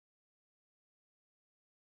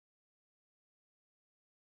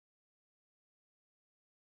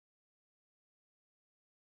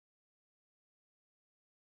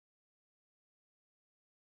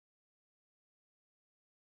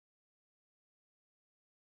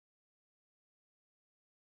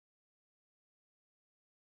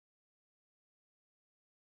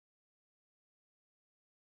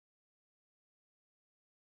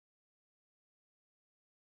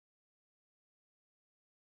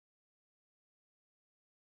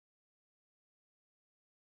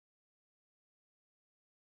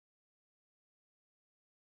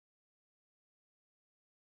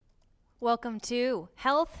Welcome to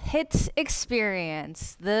Health Hits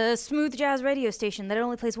Experience, the smooth jazz radio station that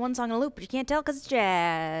only plays one song in a loop, but you can't tell because it's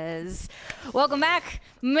jazz. Welcome back,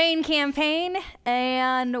 main campaign,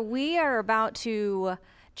 and we are about to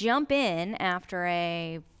jump in after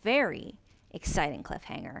a very exciting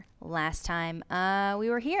cliffhanger last time we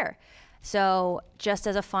were here. So just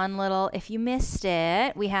as a fun little, if you missed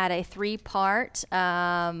it, we had a 3-part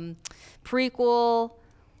prequel,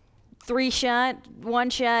 3-shot,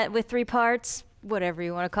 1-shot with 3 parts, whatever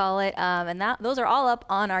you want to call it. And those are all up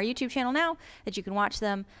on our YouTube channel now that you can watch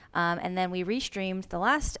them. And then we restreamed the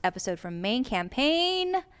last episode from Main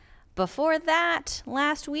Campaign before that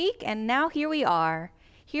last week. And now here we are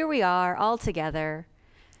all together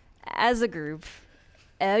as a group.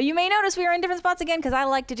 You may notice we are in different spots again because I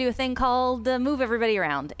like to do a thing called move everybody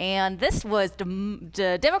around. And this was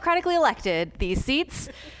democratically elected, these seats.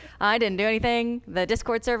 I didn't do anything. The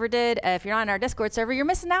Discord server did. If you're not in our Discord server, you're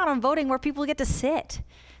missing out on voting where people get to sit.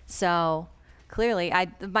 So clearly,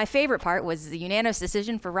 my favorite part was the unanimous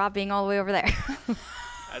decision for Rob being all the way over there.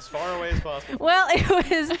 As far away as possible. Well, it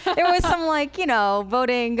was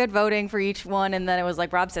some good voting for each one, and then it was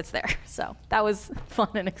like Rob sits there. So that was fun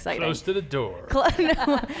and exciting. Close to the door.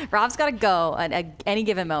 Rob's got to go at any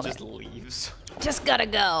given moment. Just leaves. Just gotta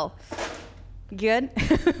go. Good?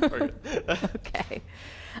 Okay.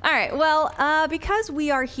 All right, well, because we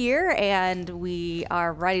are here and we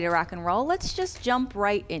are ready to rock and roll, let's just jump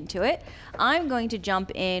right into it. I'm going to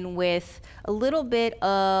jump in with a little bit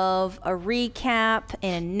of a recap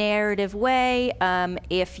in a narrative way.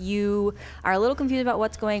 If you are a little confused about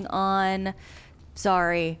what's going on,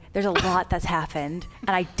 sorry, there's a lot that's happened,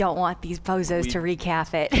 and I don't want these bozos to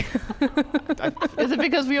recap it. Is it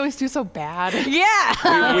because we always do so bad?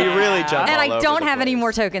 Yeah. We really jump and all I over don't the have any place.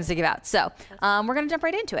 more tokens to give out. So we're going to jump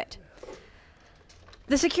right into it.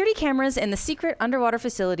 The security cameras in the secret underwater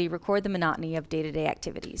facility record the monotony of day-to-day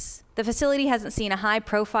activities. The facility hasn't seen a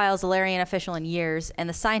high-profile Zalarian official in years, and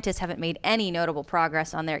the scientists haven't made any notable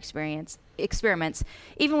progress on their experiments,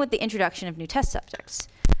 even with the introduction of new test subjects.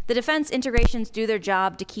 The defense integrations do their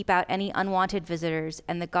job to keep out any unwanted visitors,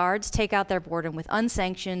 and the guards take out their boredom with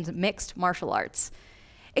unsanctioned mixed martial arts.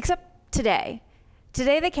 Except today.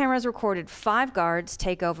 Today, the cameras recorded 5 guards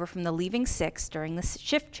take over from the leaving 6 during the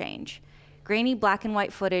shift change. Grainy black and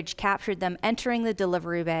white footage captured them entering the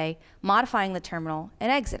delivery bay, modifying the terminal,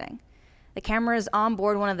 and exiting. The cameras on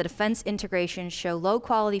board one of the defense integrations show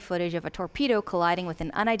low-quality footage of a torpedo colliding with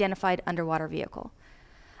an unidentified underwater vehicle.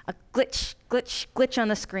 A glitch on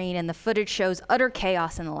the screen, and the footage shows utter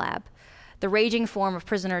chaos in the lab. The raging form of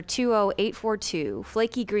prisoner 20842,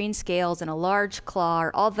 flaky green scales, and a large claw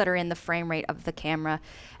are all that are in the frame rate of the camera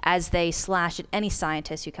as they slash at any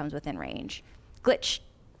scientist who comes within range. Glitch.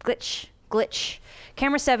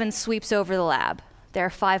 Camera 7 sweeps over the lab. There are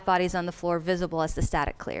 5 bodies on the floor visible as the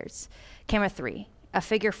static clears. Camera 3, a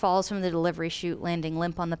figure falls from the delivery chute, landing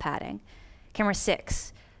limp on the padding. Camera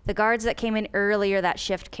 6, the guards that came in earlier that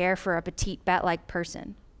shift care for a petite bat-like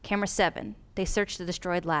person. Camera 7, they search the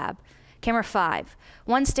destroyed lab. Camera 5,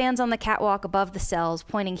 one stands on the catwalk above the cells,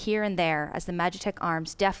 pointing here and there as the Magitech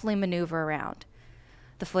arms deftly maneuver around.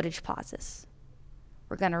 The footage pauses.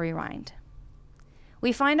 We're gonna rewind.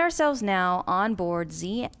 We find ourselves now on board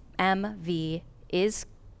ZMV is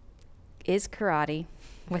karate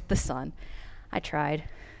with the sun. I tried.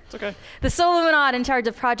 It's okay. The Solomonad in charge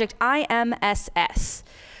of Project IMSS.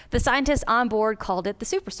 The scientists on board called it the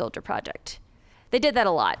Super Soldier Project. They did that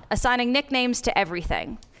a lot, assigning nicknames to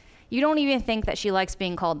everything. You don't even think that she likes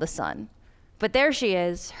being called the Sun. But there she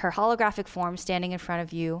is, her holographic form standing in front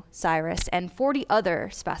of you, Cyrus, and 40 other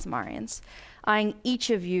Spasmarians, eyeing each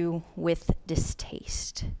of you with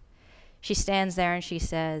distaste. She stands there and she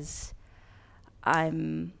says,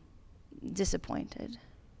 I'm disappointed.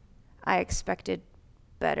 I expected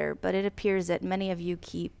better, but it appears that many of you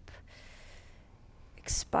keep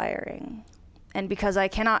expiring. And because I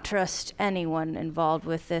cannot trust anyone involved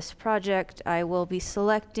with this project, I will be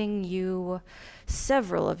selecting you,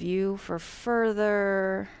 several of you, for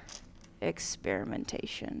further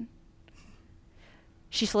experimentation.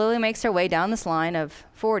 She slowly makes her way down this line of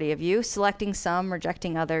 40 of you, selecting some,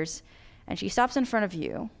 rejecting others, and she stops in front of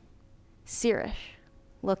you, Sirish,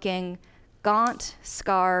 looking gaunt,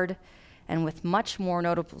 scarred, and with much more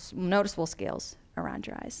noticeable scales around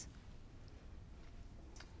your eyes.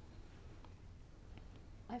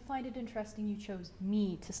 I find it interesting you chose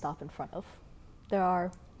me to stop in front of. There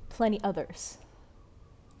are plenty others.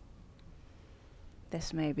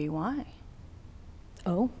 This may be why.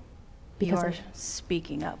 Oh? Because You're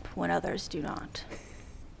speaking up when others do not.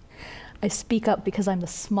 I speak up because I'm the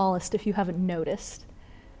smallest, if you haven't noticed.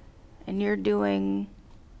 And you're doing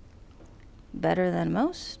Better than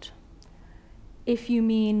most? If you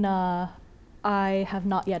mean I have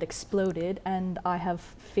not yet exploded and I have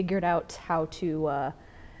figured out how to,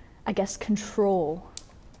 I guess, control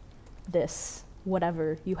this,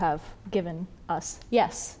 whatever you have given us,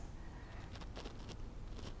 yes.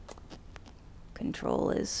 Control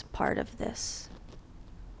is part of this.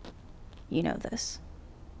 You know this.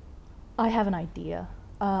 I have an idea.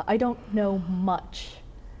 I don't know much,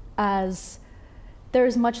 as there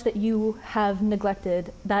is much that you have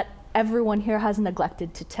neglected, that everyone here has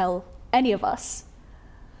neglected to tell any of us.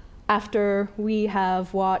 After we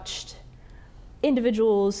have watched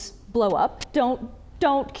individuals blow up,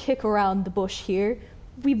 don't kick around the bush here.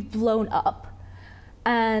 We've blown up.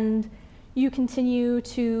 And you continue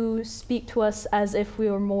to speak to us as if we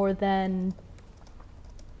were more than,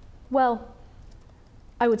 well,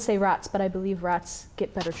 I would say rats, but I believe rats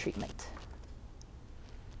get better treatment.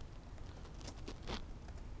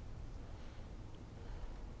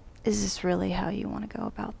 Is this really how you want to go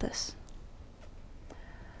about this?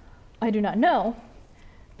 I do not know,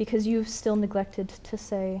 because you've still neglected to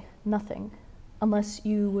say nothing. Unless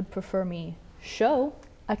you would prefer me show,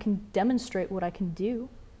 I can demonstrate what I can do.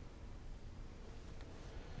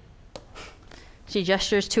 She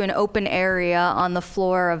gestures to an open area on the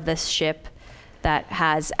floor of this ship that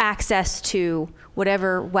has access to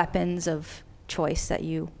whatever weapons of choice that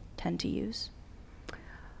you tend to use.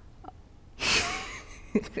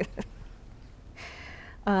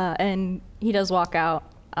 And he does walk out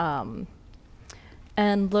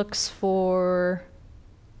and looks for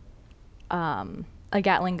a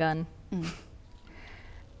Gatling gun,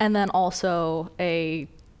 and then also a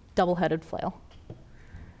double-headed flail.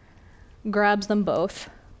 Grabs them both.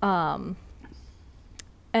 And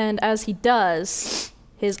as he does,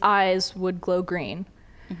 his eyes would glow green,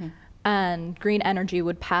 and green energy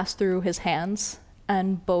would pass through his hands,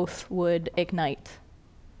 and both would ignite.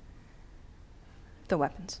 The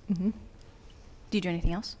weapons. Do you do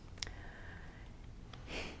anything else?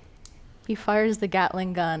 He fires the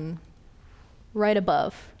Gatling gun right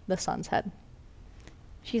above the sun's head.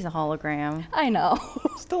 She's a hologram. I know.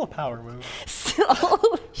 Still a power move.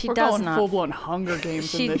 Still. She We're does going not. full-blown Hunger Games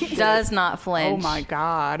She in this shit. does not flinch. Oh my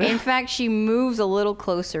god. In fact, she moves a little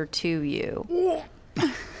closer to you,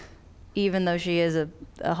 even though she is a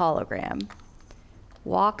hologram.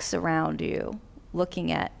 Walks around you,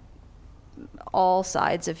 looking at all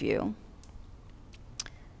sides of you.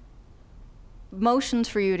 Motions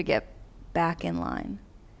for you to get back in line.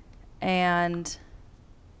 And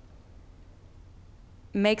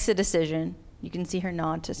makes a decision. You can see her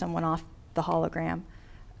nod to someone off the hologram.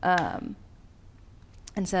 And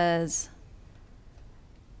says,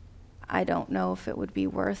 I don't know if it would be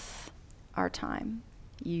worth our time.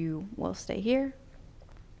 You will stay here,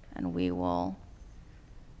 and we will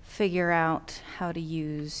figure out how to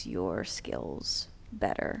use your skills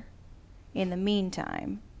better. In the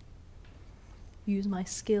meantime, Use my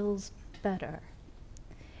skills better.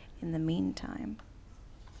 in the meantime,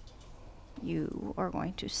 you are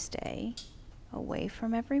going to stay away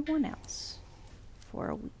from everyone else for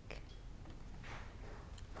a week.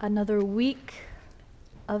 Another week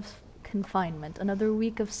of confinement, another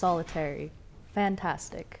week of solitary.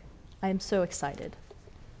 Fantastic. I am so excited.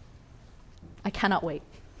 I cannot wait.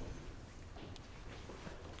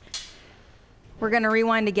 We're going to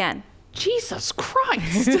rewind again. Jesus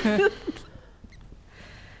Christ.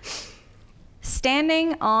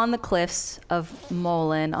 Standing on the cliffs of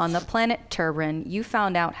Molin on the planet Turbin, you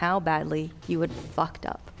found out how badly you had fucked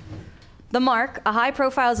up. The Mark, a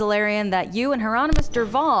high-profile Zolarian that you and Hieronymus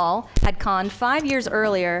Derval had conned 5 years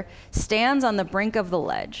earlier, stands on the brink of the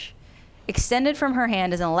ledge. Extended from her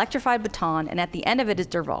hand is an electrified baton, and at the end of it is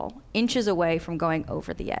Derval, inches away from going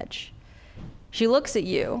over the edge. She looks at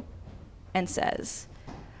you and says,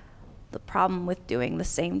 the problem with doing the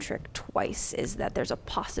same trick twice is that there's a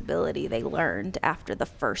possibility they learned after the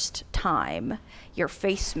first time. Your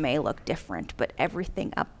face may look different, but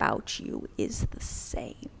everything about you is the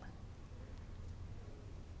same.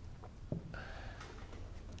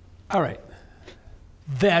 All right.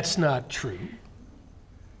 That's not true.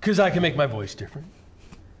 Because I can make my voice different.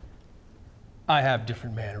 I have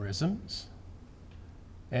different mannerisms.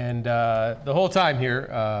 And the whole time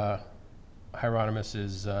here, Hieronymus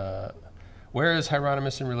is... where is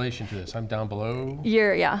Hieronymus in relation to this? I'm down below.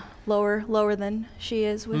 You're, lower than she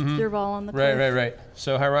is with Derval on the cliff. Right.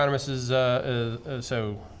 So Hieronymus is,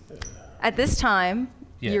 At this time,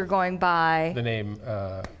 Yeah. you're going by... the name,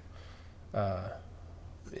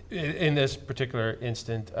 in this particular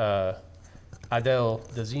instant, Adel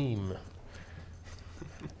Dazim.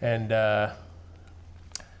 And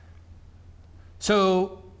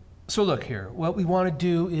so So look here, what we want to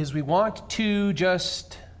do is we want to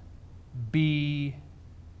just be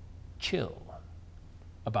chill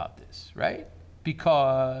about this, right?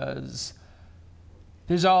 Because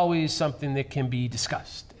there's always something that can be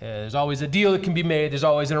discussed. There's always a deal that can be made. There's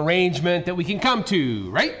always an arrangement that we can come to,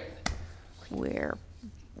 right? We're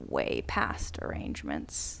way past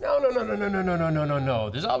arrangements. No.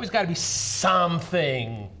 There's always got to be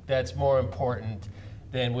something that's more important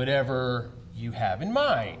than whatever you have in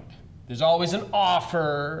mind. There's always an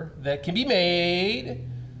offer that can be made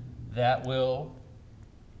that will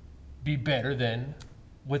be better than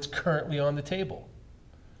what's currently on the table.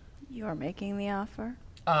 You're making the offer?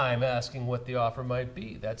 I'm asking what the offer might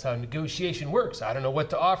be. That's how negotiation works. I don't know what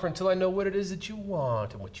to offer until I know what it is that you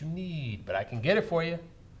want and what you need, but I can get it for you.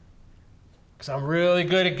 Because I'm really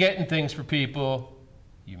good at getting things for people.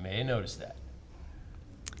 You may notice that.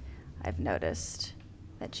 I've noticed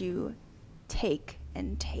that you take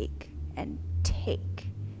and take and take,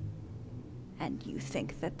 and you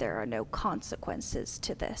think that there are no consequences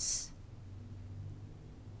to this.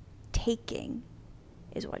 Taking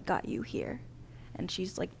is what got you here. And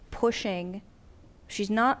she's like pushing, she's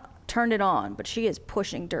not turned it on, but she is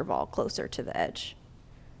pushing Dervahl closer to the edge.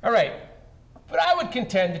 All right, but I would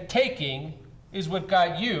contend that taking is what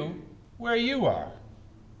got you where you are.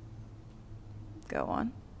 Go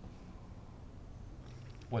on.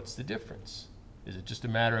 What's the difference? Is it just a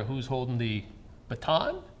matter of who's holding the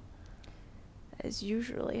baton? That is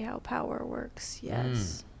usually how power works,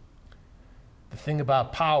 yes. The thing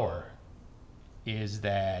about power is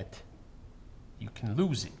that you can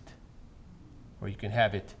lose it, or you can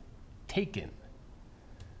have it taken.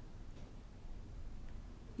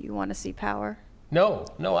 You want to see power? No,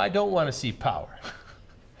 I don't want to see power.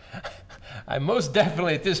 I most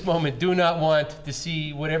definitely at this moment do not want to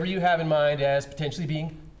see whatever you have in mind as potentially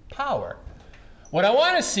being power. What I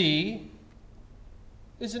want to see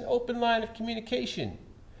is an open line of communication.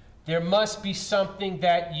 There must be something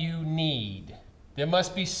that you need. There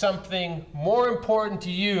must be something more important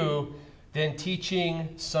to you than teaching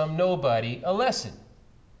some nobody a lesson.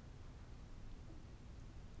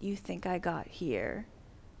 You think I got here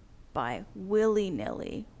by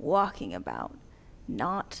willy-nilly walking about,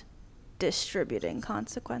 not distributing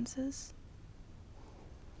consequences?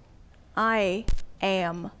 I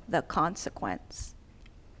am the consequence.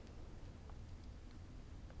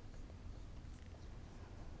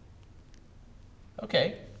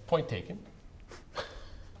 Okay, point taken.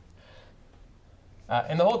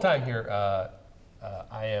 And the whole time here,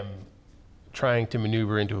 I am trying to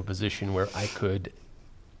maneuver into a position where I could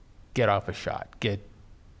get off a shot,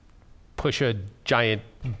 push a giant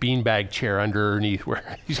beanbag chair underneath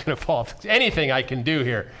where he's going to fall. Anything I can do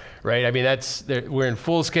here, right? I mean, we're in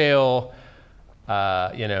full scale,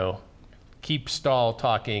 keep stall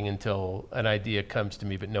talking until an idea comes to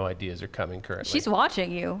me, but no ideas are coming currently. She's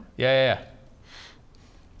watching you. Yeah.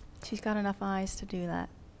 She's got enough eyes to do that.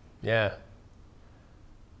 Yeah.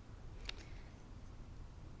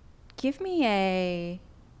 Give me a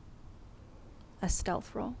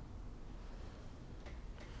stealth roll.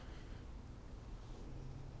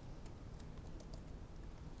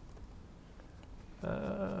 The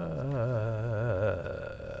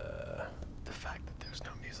fact that there's no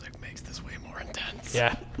music makes this way more intense.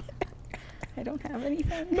 Yeah. I don't have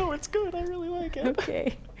anything. No, it's good. I really like it.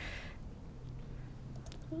 Okay.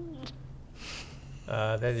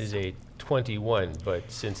 That is a 21, but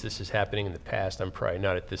since this is happening in the past, I'm probably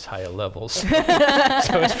not at this high a level, so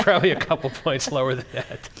it's probably a couple points lower than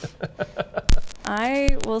that.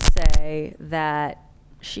 I will say that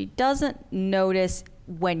she doesn't notice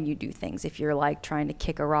when you do things. If you're like trying to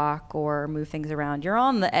kick a rock or move things around, you're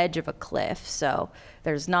on the edge of a cliff, so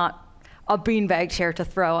there's not a beanbag chair to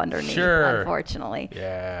throw underneath, unfortunately.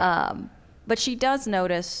 Yeah. But she does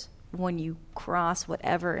notice when you cross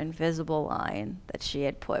whatever invisible line that she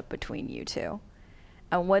had put between you two.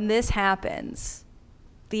 And when this happens,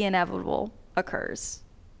 the inevitable occurs.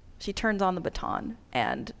 She turns on the baton,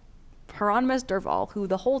 and Hieronymus Dervahl, who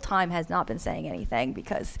the whole time has not been saying anything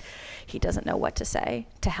because he doesn't know what to say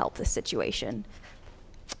to help the situation,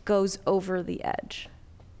 goes over the edge.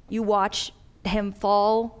 You watch him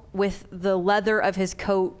fall with the leather of his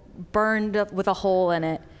coat burned with a hole in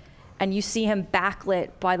it, and you see him backlit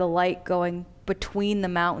by the light going between the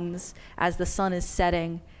mountains as the sun is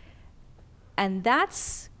setting. And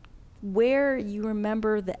that's where you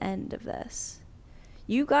remember the end of this.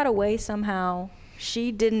 You got away somehow.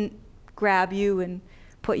 She didn't grab you and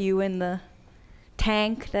put you in the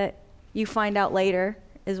tank that you find out later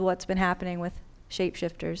is what's been happening with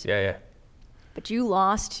shapeshifters. Yeah. But you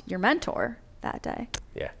lost your mentor that day.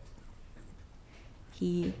 Yeah.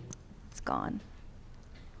 He It's gone.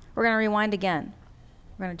 We're going to rewind again.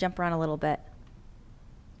 We're going to jump around a little bit.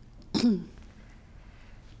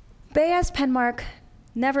 Bayaz Penmark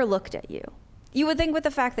never looked at you. You would think with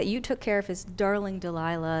the fact that you took care of his darling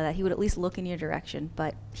Delilah that he would at least look in your direction,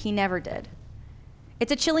 but he never did.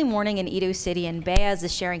 It's a chilly morning in Edo City, and Bayaz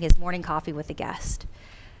is sharing his morning coffee with a guest.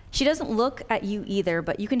 She doesn't look at you either,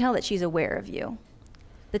 but you can tell that she's aware of you.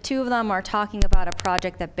 The two of them are talking about a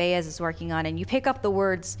project that Bayaz is working on, and you pick up the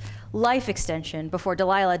words life extension before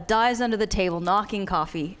Delilah dives under the table, knocking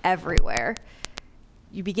coffee everywhere.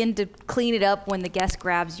 You begin to clean it up when the guest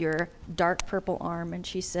grabs your dark purple arm, and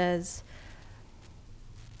she says,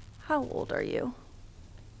 "How old are you?"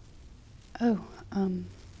 Oh, I'm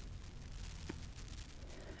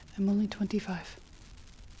only 25.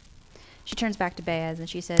 She turns back to Bayaz and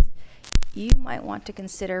she says, "You might want to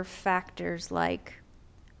consider factors like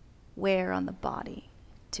where on the body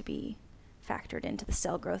to be factored into the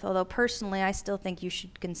cell growth. Although personally, I still think you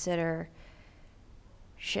should consider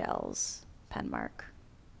shells, Penmark."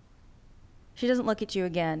 She doesn't look at you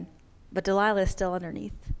again, but Delilah is still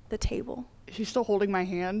underneath the table. Is she still holding my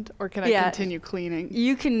hand, or can I Yeah. continue cleaning?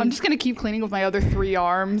 You can. I'm just gonna keep cleaning with my other 3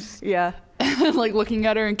 arms, Yeah. like looking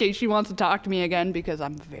at her in case she wants to talk to me again, because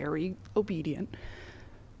I'm very obedient.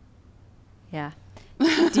 Yeah.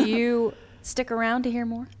 Do you stick around to hear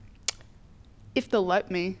more? If they'll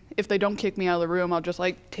let me. If they don't kick me out of the room, I'll just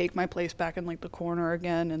like take my place back in like the corner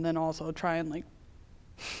again, and then also try and like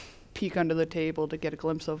peek under the table to get a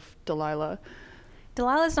glimpse of Delilah.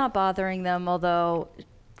 Delilah's not bothering them, although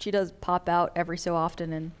she does pop out every so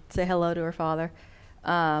often and say hello to her father.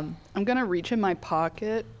 I'm gonna reach in my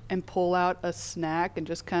pocket and pull out a snack and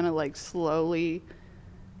just kind of like slowly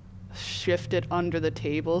shift it under the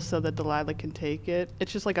table so that Delilah can take it.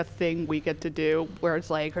 It's just like a thing we get to do where it's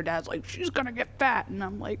like her dad's like, "She's gonna get fat," and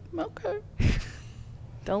I'm like, "Okay."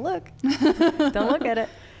 Don't look. Don't look at it.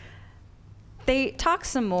 They talk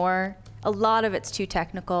some more. A lot of it's too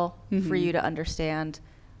technical for you to understand.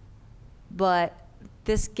 But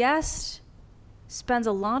this guest spends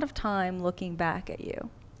a lot of time looking back at you.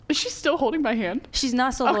 Is she still holding my hand? She's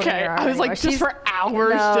not still holding Okay, your arm I was like, anymore. just for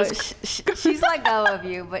hours, No, just she's let go of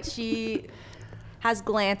you, but she has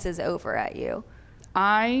glances over at you.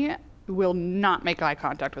 I will not make eye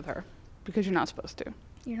contact with her because you're not supposed to.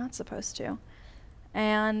 You're not supposed to.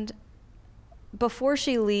 And before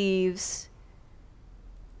she leaves,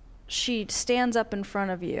 she stands up in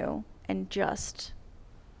front of you and just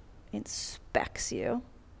inspects you.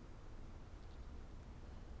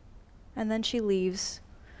 And then she leaves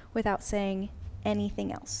without saying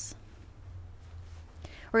anything else.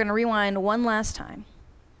 We're going to rewind one last time.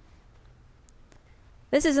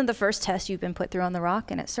 This isn't the first test you've been put through on the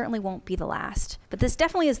rock, and it certainly won't be the last. But this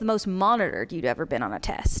definitely is the most monitored you'd ever been on a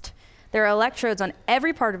test. There are electrodes on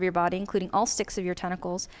every part of your body, including all 6 of your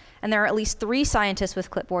tentacles, and there are at least 3 scientists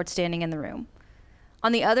with clipboards standing in the room.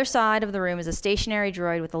 On the other side of the room is a stationary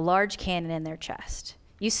droid with a large cannon in their chest.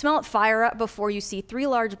 You smell it fire up before you see 3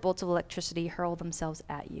 large bolts of electricity hurl themselves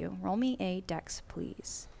at you. Roll me a dex,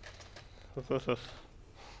 please.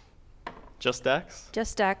 Just Dex?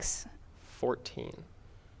 Just dex. 14.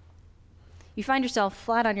 You find yourself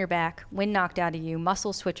flat on your back, wind knocked out of you,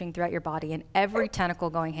 muscles switching throughout your body, and every tentacle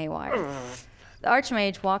going haywire. The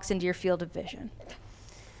Archmage walks into your field of vision.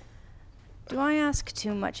 Do I ask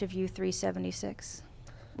too much of you, 376?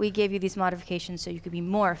 We gave you these modifications so you could be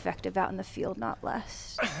more effective out in the field, not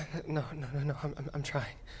less. No. I'm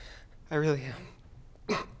trying. I really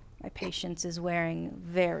am. My patience is wearing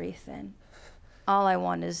very thin. All I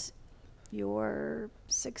want is your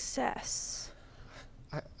success.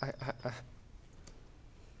 I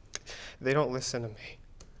They don't listen to me.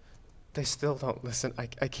 They still don't listen. I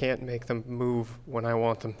can't make them move when I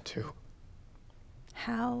want them to.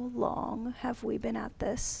 How long have we been at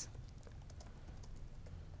this?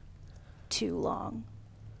 Too long.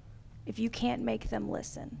 If you can't make them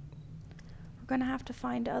listen, we're going to have to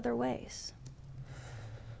find other ways.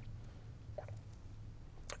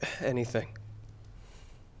 Anything.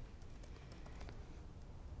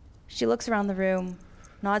 She looks around the room,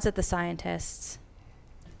 nods at the scientists.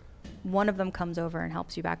 One of them comes over and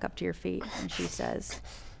helps you back up to your feet, and she says,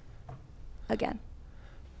 again.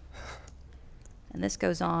 And this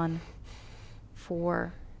goes on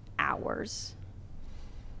for hours.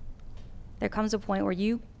 There comes a point where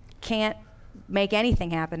you can't make anything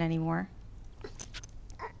happen anymore.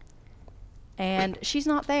 And she's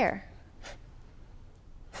not there.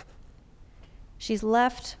 She's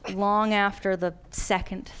left long after the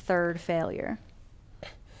second, third failure.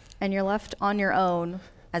 And you're left on your own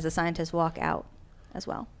as the scientists walk out as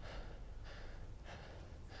well.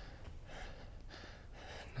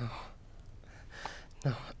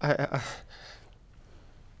 No, I'm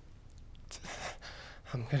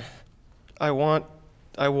gonna. I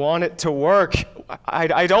want it to work.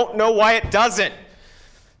 I don't know why it doesn't.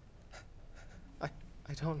 I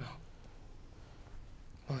don't know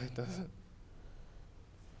why it doesn't.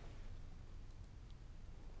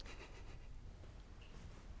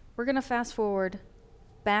 We're going to fast forward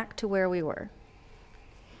back to where we were.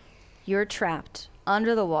 You're trapped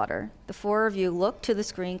under the water. The four of you look to the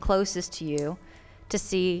screen closest to you to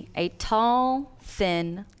see a tall,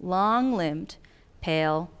 thin, long-limbed,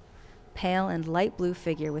 pale and light blue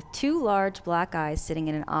figure with two large black eyes sitting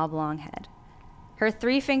in an oblong head. Her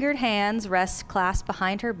three-fingered hands rest clasped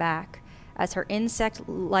behind her back as her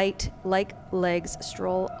insect-like legs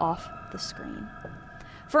stroll off the screen.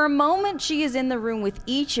 For a moment, she is in the room with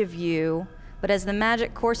each of you, but as the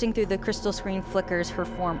magic coursing through the crystal screen flickers, her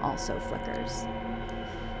form also flickers.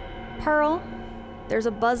 Pearl, there's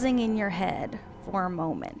a buzzing in your head for a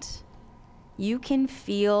moment. You can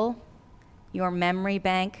feel your memory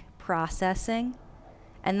bank processing,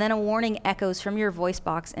 and then a warning echoes from your voice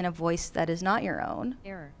box in a voice that is not your own.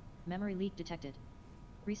 Error. Memory leak detected.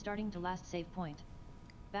 Restarting to last save point.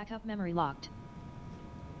 Backup memory locked.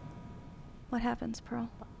 What happens, Pearl?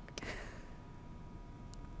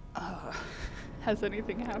 Has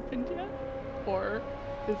anything happened yet? Or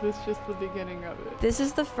is this just the beginning of it? This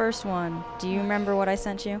is the first one. Do you remember what I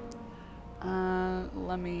sent you?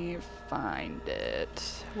 Let me find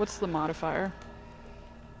it. What's the modifier?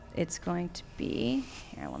 It's going to be,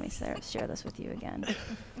 here, let me share this with you again.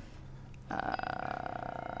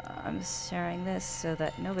 I'm sharing this so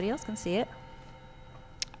that nobody else can see it.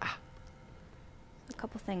 A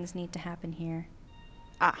couple things need to happen here.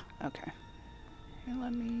 Okay. Here,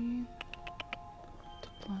 let me...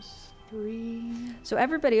 +3. So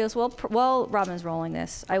everybody else, while Robin's rolling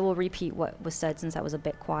this, I will repeat what was said since I was a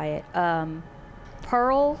bit quiet.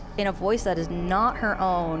 Pearl, in a voice that is not her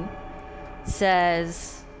own,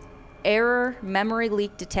 says, error, memory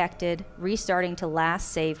leak detected, restarting to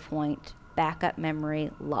last save point, backup memory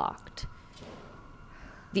locked.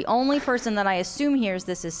 The only person that I assume hears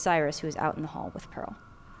this is Cyrus, who is out in the hall with Pearl.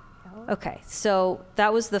 Okay, so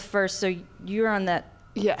that was the first, so you're on that.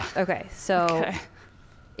 Yeah. Okay, so Okay.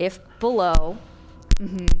 if below,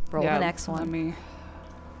 roll Yeah, the next one. Let me...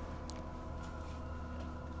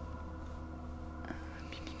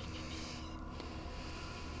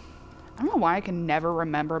 I don't know why I can never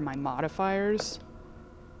remember my modifiers.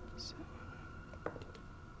 So.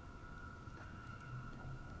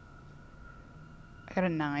 I got a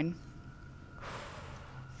 9.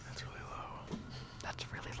 That's really low. That's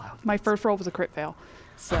really low. My first roll was a crit fail,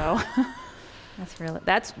 so.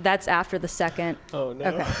 That's after the second. Oh no.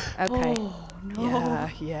 Okay.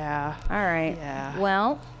 Okay. Yeah. All right. Yeah.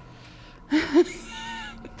 Well,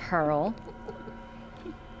 Pearl,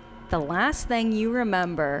 the last thing you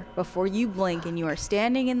remember before you blink and you are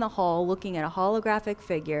standing in the hall looking at a holographic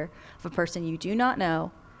figure of a person you do not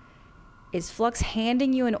know is Flux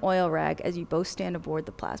handing you an oil rag as you both stand aboard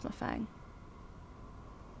the Plasma Fang.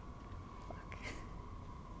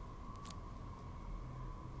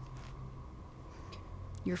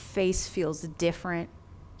 Your face feels different.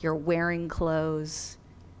 You're wearing clothes.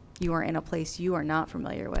 You are in a place you are not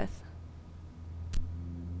familiar with.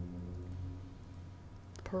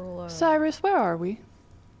 Pearl, Cyrus, where are we?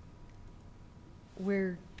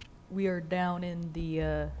 we are down in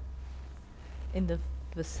the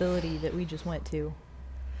facility that we just went to.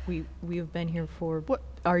 We have been here for. What?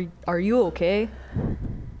 Are you okay?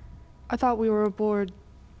 I thought we were aboard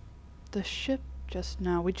the ship just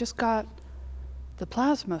now. We just got the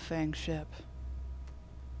Plasma Fang ship.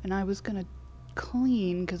 And I was gonna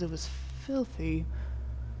clean because it was filthy.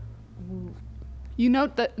 You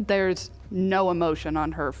note that there's no emotion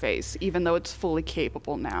on her face, even though it's fully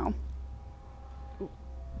capable now.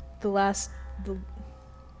 The last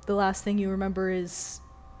thing you remember is.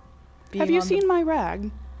 Have you seen my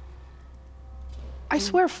rag? I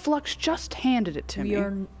swear Flux just handed it to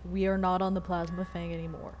me. We are not on the Plasma Fang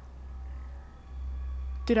anymore.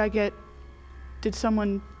 Did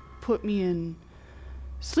someone put me in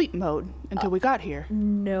sleep mode until we got here?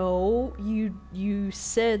 No, you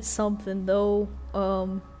said something though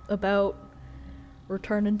about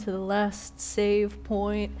returning to the last save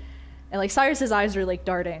point, and like Cyrus's eyes are like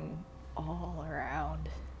darting all around.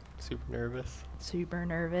 Super nervous. Super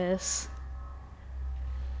nervous.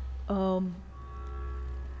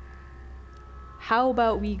 How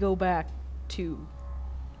about we go back to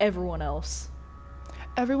everyone else?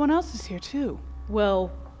 Everyone else is here too.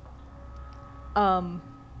 Well,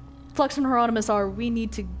 Flux and Hieronymus are. We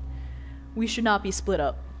should not be split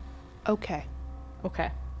up. Okay.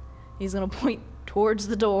 Okay. He's gonna point towards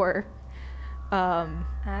the door.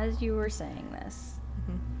 As you were saying this,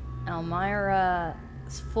 Elmira's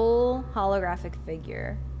full holographic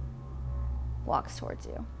figure walks towards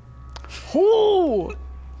you. Ooh!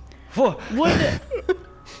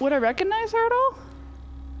 Would I recognize her at all?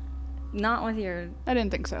 Not with your... I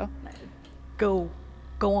didn't think so. Go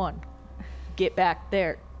on. Get back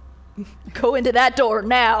there. Go into that door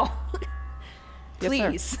now.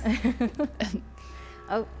 Yes, Please.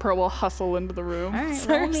 Pearl will hustle into the room. All right,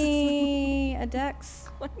 roll me a dex.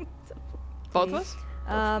 Both of us?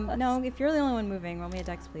 No, if you're the only one moving, roll me a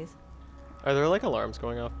dex, please. Are there like alarms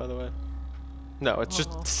going off, by the way? No, it's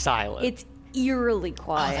just silent. It's eerily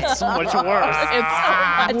quiet. so much worse.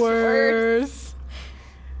 It's worse.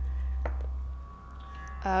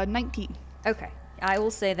 19. Okay. I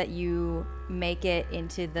will say that you make it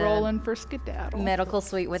into the Rolling for skedaddle. medical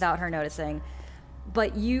suite without her noticing.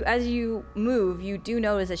 But you, as you move, you do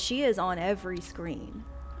notice that she is on every screen.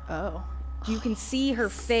 Oh. You can see her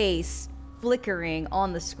face flickering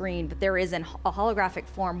on the screen, but there is a holographic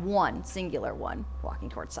form, one singular one, walking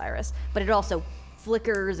towards Cyrus. But it also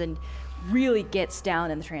flickers and really gets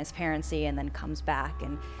down in the transparency and then comes back.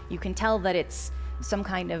 And you can tell that it's some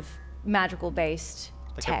kind of magical based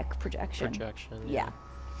Like a tech projection. yeah.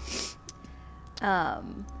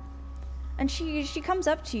 And she comes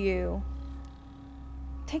up to you.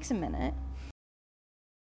 Takes a minute.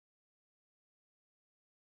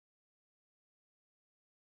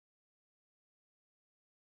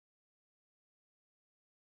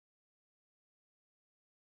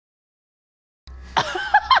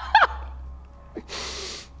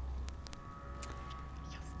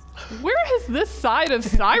 Where has this side of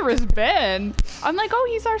Cyrus been? I'm like, oh,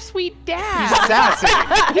 he's our sweet dad. He's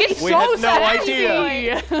sassy. He's We so had no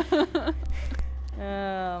sassy. idea.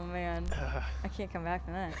 Oh man, I can't come back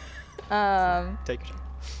from that. Take your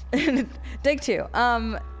time. Dig 2.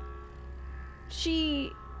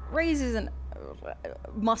 She raises an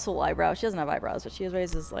muscle eyebrow. She doesn't have eyebrows, but she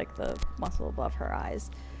raises like the muscle above her eyes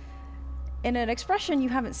in an expression you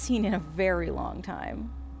haven't seen in a very long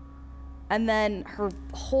time. And then her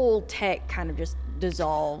whole tech kind of just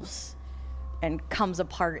dissolves and comes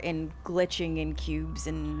apart in glitching in cubes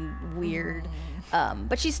and weird.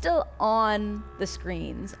 But she's still on the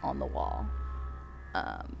screens on the wall.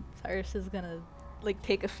 Cyrus is gonna like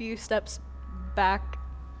take a few steps back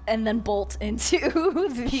and then bolt into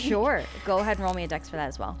the Sure. Go ahead and roll me a dex for that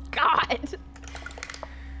as well. God.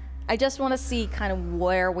 I just want to see kind of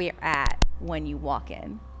where we're at when you walk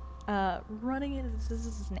in. Running is this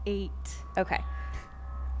is an 8. Okay.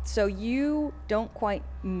 So you don't quite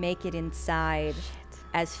make it inside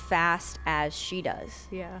as fast as she does.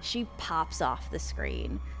 Yeah. She pops off the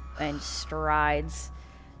screen and strides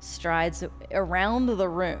around the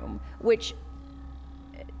room, which,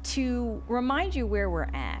 to remind you where we're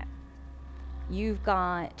at, you've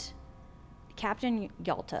got Captain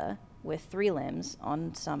Yalta with 3 limbs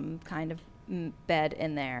on some kind of bed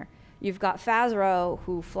in there. You've got Fazro,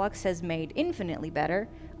 who Flux has made infinitely better.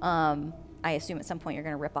 I assume at some point you're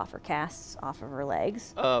going to rip off her casts off of her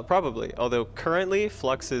legs. Probably. Although currently,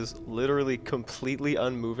 Flux is literally completely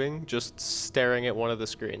unmoving, just staring at one of the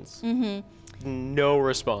screens. Mm-hmm. No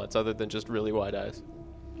response other than just really wide eyes.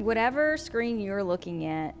 Whatever screen you're looking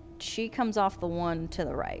at, she comes off the one to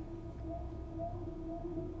the right.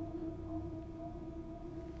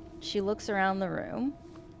 She looks around the room,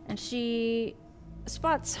 and she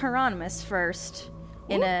spots Hieronymus first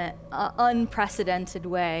in a unprecedented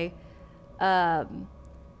way. Kind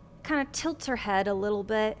of tilts her head a little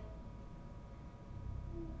bit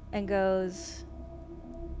and goes,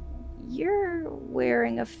 "You're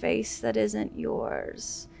wearing a face that isn't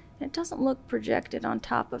yours. It doesn't look projected on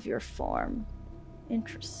top of your form.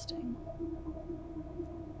 Interesting.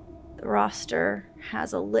 The roster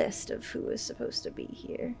has a list of who is supposed to be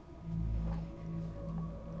here.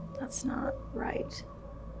 That's not right."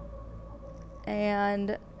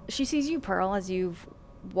 And she sees you, Pearl, as you've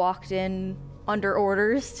walked in under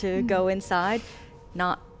orders to go inside.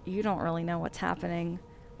 You don't really know what's happening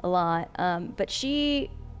a lot, but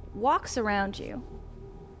she walks around you.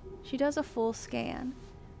 She does a full scan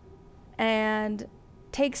and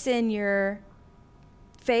takes in your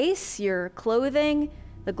face, your clothing,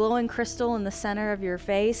 the glowing crystal in the center of your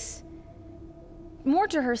face. More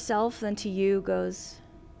to herself than to you, goes,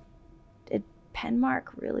 "Did Penmark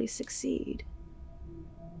really succeed?"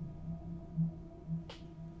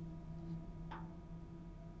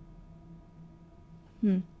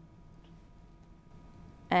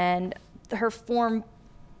 And her form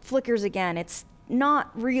flickers again. It's not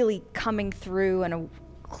really coming through in a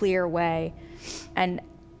clear way. And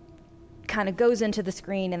kind of goes into the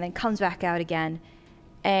screen and then comes back out again.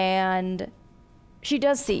 And she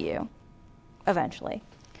does see you eventually.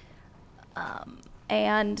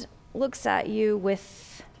 And looks at you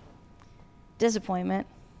with disappointment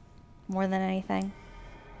more than anything.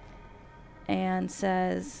 And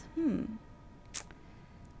says,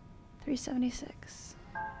 376.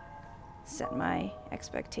 Set my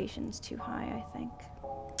expectations too high, I think.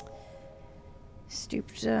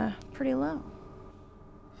 Stooped pretty low.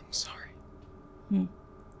 I'm sorry.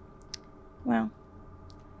 Well,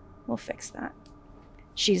 we'll fix that.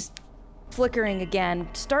 She's flickering again,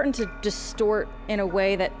 starting to distort in a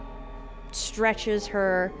way that stretches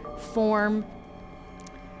her form.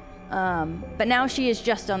 But now she is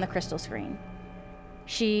just on the crystal screen.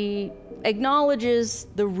 She acknowledges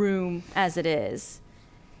the room as it is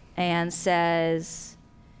and says,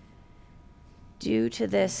 due to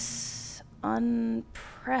this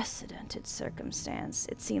unprecedented circumstance,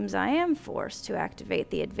 it seems I am forced to activate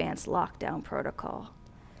the advanced lockdown protocol.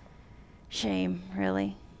 Shame,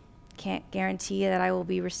 really. Can't guarantee that I will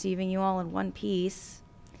be receiving you all in one piece,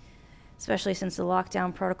 especially since the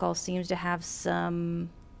lockdown protocol seems to have some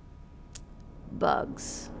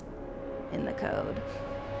bugs in the code.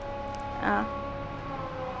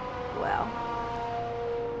 Well,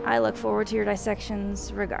 I look forward to your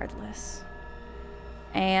dissections regardless.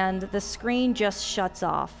 And the screen just shuts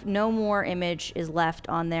off. No more image is left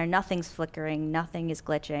on there. Nothing's flickering. Nothing is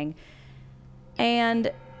glitching.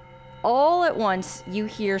 And all at once, you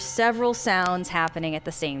hear several sounds happening at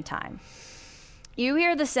the same time. You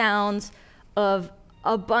hear the sounds of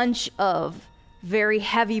a bunch of very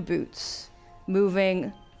heavy boots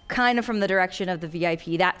moving kind of from the direction of the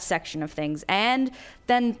VIP, that section of things. And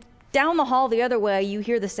then down the hall the other way, you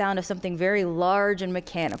hear the sound of something very large and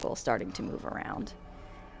mechanical starting to move around.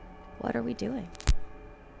 What are we doing?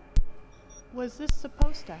 Was this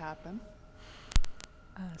supposed to happen?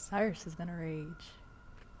 Cyrus is gonna rage.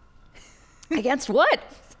 Against what?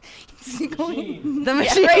 Machine. The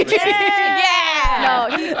machine. Yeah!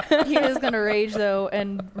 No, he is gonna rage though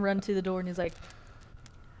and run to the door and he's like,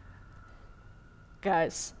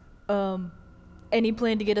 guys, any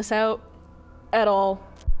plan to get us out at all?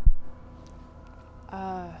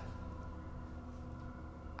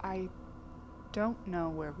 I don't know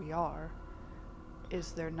where we are.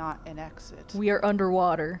 Is there not an exit? We are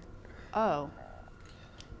underwater. Oh.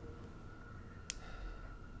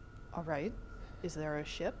 All right. Is there a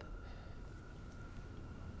ship?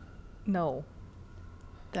 No.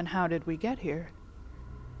 Then how did we get here?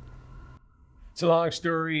 It's a long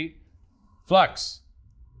story. Flux.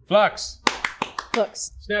 Flux.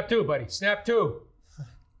 Flux. Snap to, buddy. Snap to.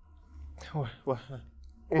 What?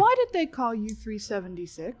 Why did they call you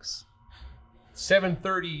 376?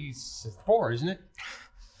 734, isn't it?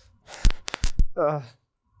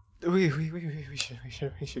 We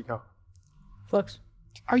should go. Flux.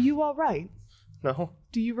 Are you all right? No,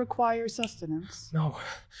 Do you require sustenance? no,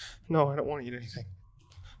 I don't want to eat anything.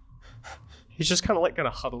 He's just kind of like gonna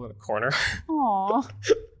huddle in a corner. Aw.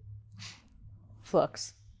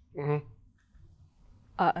 Flux. Mm-hmm.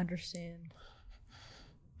 I understand.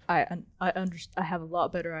 I have a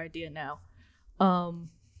lot better idea now.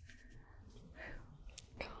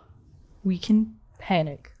 We can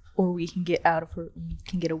panic, or we can get out of her. We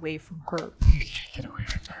can get away from her. You can't get away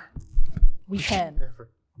from her. We can.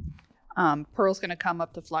 Pearl's gonna come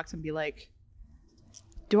up to Flux and be like,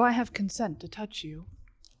 "Do I have consent to touch you?"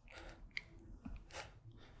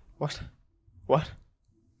 What?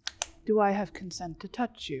 Do I have consent to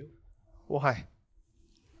touch you? Why?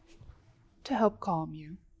 To help calm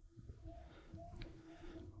you.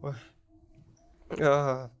 What?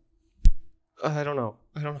 I don't know.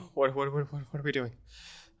 What are we doing?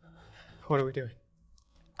 What are we doing?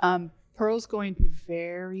 Pearl's going to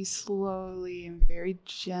very slowly and very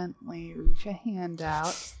gently reach a hand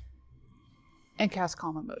out and cast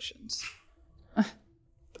Calm Emotions.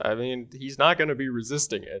 I mean, he's not going to be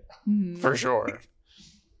resisting it, for sure.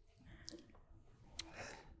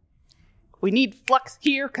 We need Flux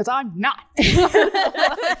here, because I'm not.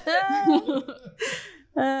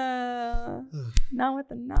 Not with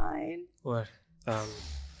the 9. What?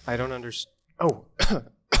 I don't understand. Oh,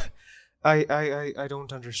 I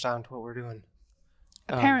don't understand what we're doing.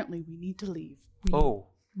 Apparently, we need to leave.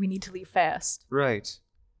 We need to leave fast. Right.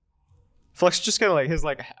 Flux just kind of like, his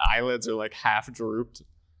like eyelids are like half drooped.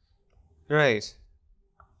 Right.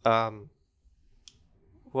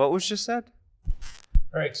 What was just said?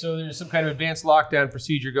 All right, so there's some kind of advanced lockdown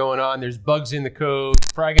procedure going on. There's bugs in the code.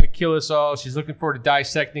 It's probably going to kill us all. She's looking forward to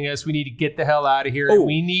dissecting us. We need to get the hell out of here. Oh.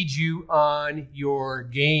 We need you on your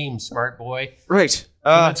game, smart boy. Right. So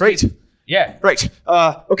let's Right. Yeah. Right.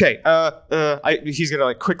 Okay. He's gonna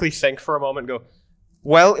like quickly think for a moment and go,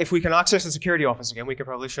 well, if we can access the security office again, we can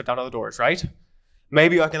probably shut down all the doors, right?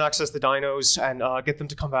 Maybe I can access the dinos and get them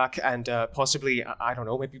to come back and possibly, I don't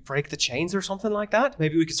know, maybe break the chains or something like that.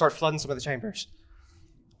 Maybe we can start flooding some of the chambers.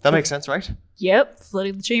 That makes sense, right? Yep,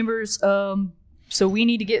 flooding the chambers. So we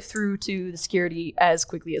need to get through to the security as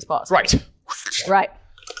quickly as possible. Right. Right.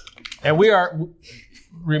 And we are,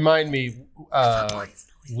 remind me,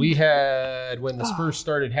 we had, when this first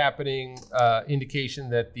started happening, indication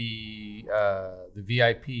that the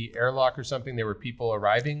VIP airlock or something, there were people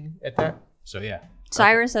arriving at that. So, yeah.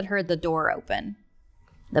 Cyrus had heard the door open,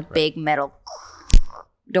 the big metal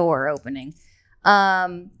door opening.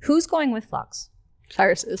 Who's going with Flux?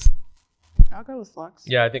 Cyrus is. I'll go with Flux.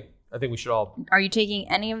 Yeah, I think we should all. Are you taking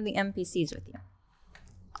any of the NPCs with you?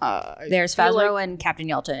 I There's feel Fazro like- and Captain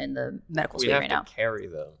Yelta in the medical We suite have right to now. carry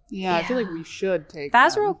them. Yeah, I feel like we should take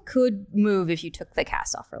Fazro them. could move if you took the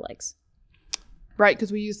cast off her legs. Right,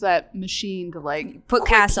 because we use that machine to like Put quick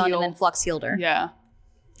cast on heal. and then Flux healed her. Yeah.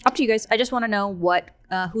 Up to you guys. I just want to know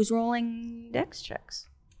who's rolling dex checks.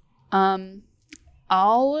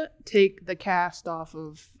 I'll take the cast off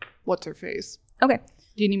of what's her face. Okay.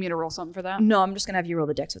 Do you need me to roll something for that? No, I'm just gonna have you roll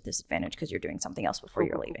the dex with disadvantage because you're doing something else before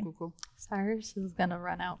you're leaving. Cool. Cyrus is gonna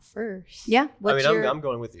run out first. Yeah. What's I'm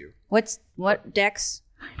going with you. what dex?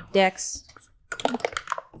 Dex.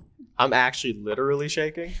 I'm actually literally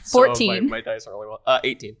shaking. 14. So my dice are only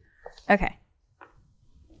 18. Okay.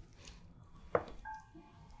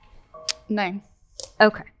 9.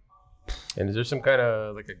 Okay. And is there some kind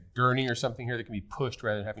of like a gurney or something here that can be pushed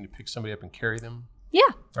rather than having to pick somebody up and carry them? Yeah.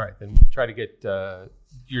 All right, then we'll try to get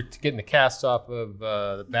you're getting the cast off of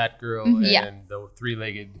the Batgirl and Yeah. the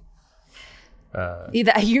three-legged.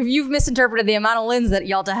 You've misinterpreted the amount of limbs that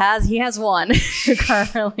Yalta has. He has one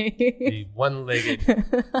currently. The one-legged.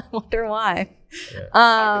 I wonder why.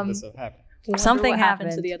 How could this have happened? Wonder Something what happened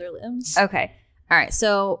to happened. the other limbs. Okay. All right.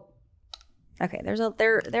 So, okay.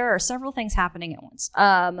 There are several things happening at once.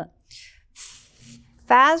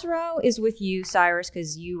 Fazro is with you, Cyrus,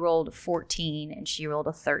 because you rolled a 14 and she rolled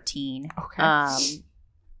a 13. Okay.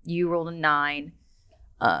 You rolled a 9.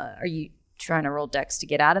 Are you trying to roll dex to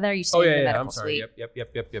get out of there? You stay Oh in the yeah, medical I'm sorry. suite.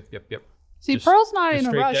 Yep. See, Just- Pearl's not just in a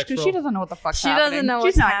straight rush dex because she roll? doesn't know what the fuck's She happening. doesn't know She's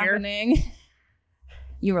what's not here. happening.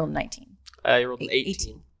 You rolled 19. I rolled an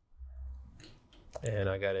 18. 18. And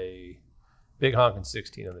I got a big honking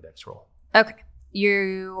 16 on the dex roll. Okay.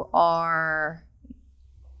 You are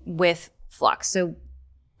with Flux. So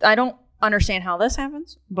I don't understand how this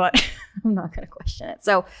happens, but I'm not going to question it.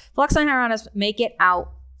 So Flux and Hieronymus make it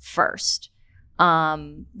out first.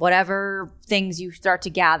 Whatever things you start to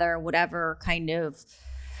gather, whatever kind of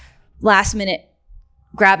last minute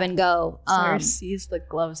grab and go. Cyrus sees the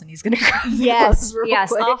gloves and he's gonna grab the Yes, gloves real yes.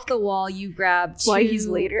 quick. Off the wall, you grab two Why he's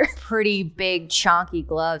later. pretty big, chonky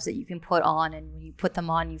gloves that you can put on, and when you put them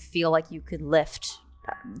on, you feel like you could lift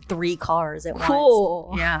 3 cars at Cool.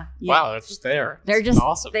 once. Yeah. Wow, that's just there. They're That's just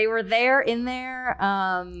awesome. They were there in there.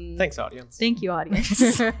 Thanks, audience. Thank you,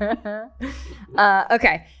 audience.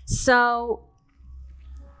 Okay, so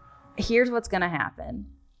here's what's gonna happen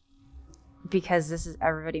because this is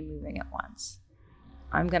everybody moving at once.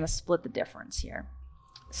 I'm gonna split the difference here.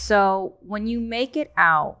 So when you make it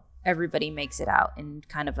out, everybody makes it out in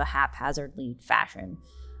kind of a haphazardly fashion.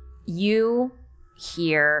 You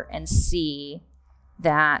hear and see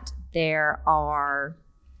that there are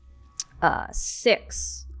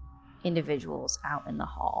 6 individuals out in the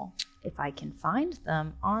hall. If I can find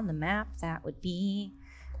them on the map, that would be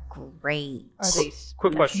great. Are they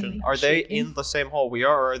Quick question: are they in the same hall we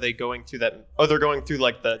are, or are they going through that? Oh, they're going through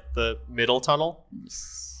like the middle tunnel.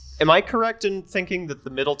 Am I correct in thinking that the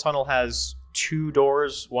middle tunnel has 2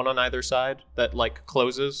 doors, one on either side, that like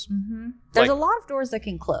closes? Mm-hmm. There's Like- a lot of doors that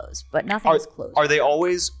can close, but nothing is closed. Are they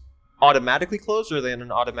always automatically closed, or are they in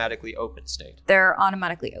an automatically open state? They're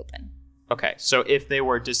automatically open. Okay, so if they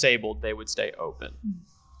were disabled, they would stay open.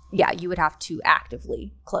 Yeah, you would have to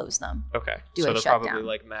actively close them. Okay, Do so a they're probably shutdown.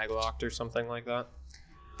 like maglocked or something like that.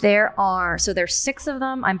 There's 6 of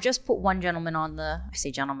them. I've just put one gentleman on I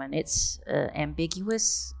say gentleman, it's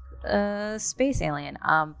ambiguous space alien.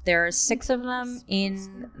 There are 6 of them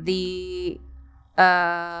in the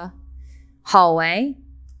hallway,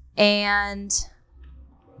 and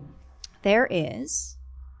there is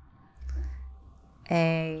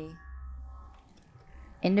a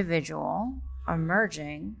individual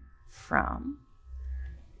emerging from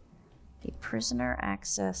the prisoner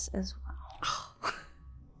access as well.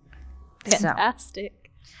 So,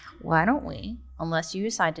 Fantastic. why don't we, unless you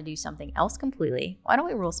decide to do something else completely, why don't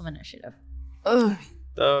we roll some initiative? Ugh.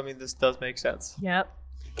 I mean, this does make sense. Yep.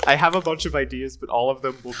 I have a bunch of ideas, but all of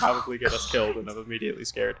them will probably get us killed, and I'm immediately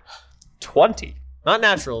scared. 20. Not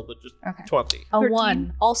natural, but just Okay. 20. A 13.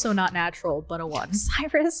 1. Also not natural, but a 1.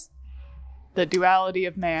 Cyrus. The duality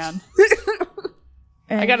of man.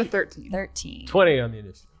 I got a 13. 13. 20 on the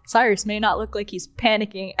initiative. Cyrus may not look like he's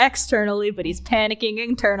panicking externally, but he's panicking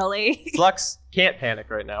internally. Flux can't panic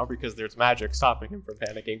right now because there's magic stopping him from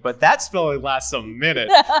panicking, but that spell only lasts a minute.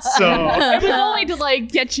 So It was only to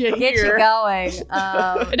like get you Get here. you going.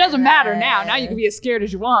 It doesn't matter now. Now you can be as scared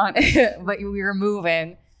as you want. But we were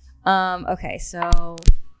moving. Okay, so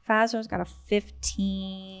Fazra's got a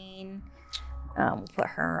 15. We'll put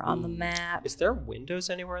her on the map. is there windows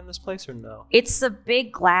anywhere in this place or no? It's a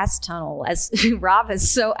big glass tunnel, as Rob has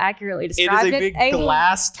so accurately It is described a big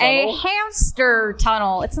glass A tunnel. hamster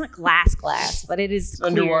tunnel. It's not glass, but it is clear.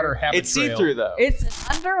 Underwater habit It's trail. see-through though. It's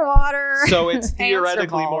underwater. So it's hamster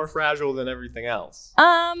theoretically balls. more fragile than everything else.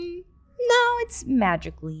 No, it's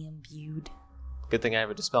magically imbued. Good thing I have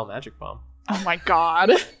a dispel magic bomb. Oh my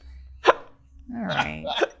god. All right.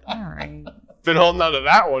 All right. Been holding on to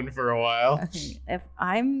that one for a while. Okay. If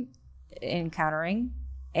I'm encountering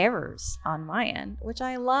errors on my end, which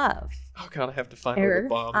I love. Oh god, I have to find where the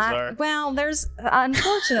bombs are. Well, there's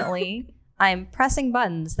unfortunately, I'm pressing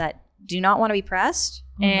buttons that do not want to be pressed,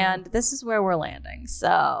 and this is where we're landing.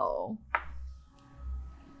 So,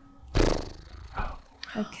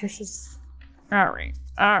 okay, this is all right.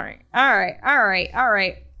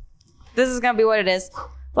 This is gonna be what it is.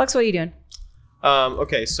 Flux, what are you doing?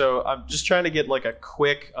 Okay, so I'm just trying to get like a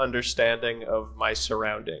quick understanding of my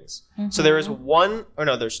surroundings. So there is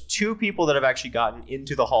there's 2 people that have actually gotten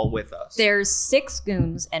into the hall with us. There's 6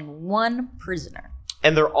 goons and 1 prisoner.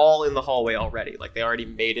 And they're all in the hallway already. Like they already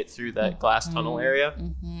made it through that glass tunnel area.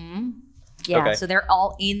 Yeah, Okay. so they're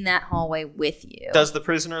all in that hallway with you. Does the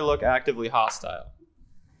prisoner look actively hostile?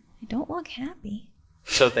 They don't look happy.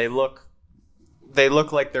 So they look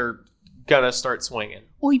like they're gonna start swinging.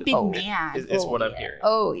 Oi, big man. Is what I'm hearing.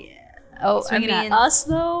 Oh yeah. Oh, Swinging at us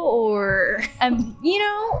though, or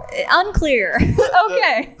unclear.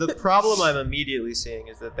 Okay. The problem I'm immediately seeing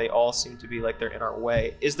is that they all seem to be like they're in our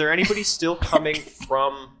way. Is there anybody still coming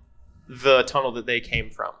from the tunnel that they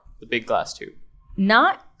came from? The big glass tube?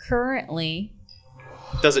 Not currently.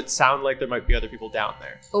 Does it sound like there might be other people down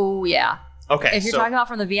there? Oh yeah. Okay, If you're so talking about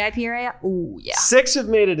from the VIP area, oh yeah. 6 have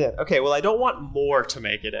made it in. Okay, well I don't want more to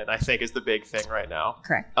make it in, I think is the big thing right now.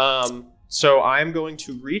 Correct. So I'm going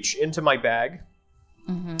to reach into my bag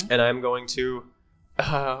and I'm going to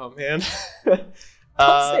oh man. Don't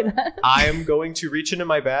say that. I am going to reach into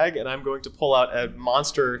my bag and I'm going to pull out a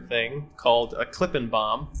monster thing called a Clippin'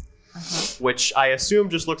 Bomb, which I assume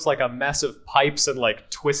just looks like a mess of pipes and like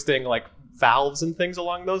twisting like valves and things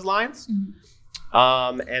along those lines.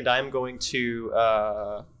 And I'm going to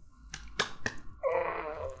I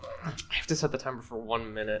have to set the timer for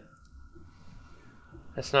 1 minute.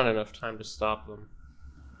 That's not enough time to stop them.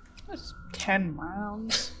 That's 10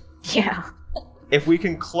 rounds. Yeah. If we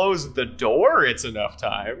can close the door, it's enough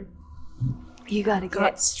time. You gotta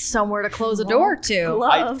get somewhere to close the door to.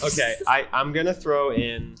 I'm gonna throw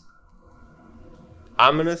in the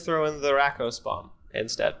Rakos bomb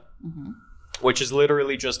instead. Which is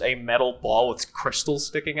literally just a metal ball with crystals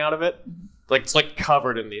sticking out of it. Like it's like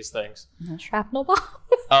covered in these things. Shrapnel bomb.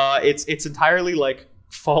 It's entirely like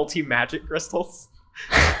faulty magic crystals.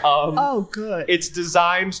 Oh, good. It's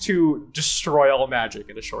designed to destroy all magic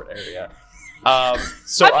in a short area.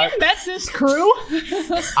 So Have you met this crew?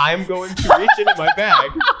 I'm going to reach into my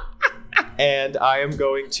bag and I am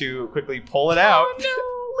going to quickly pull it out. Oh,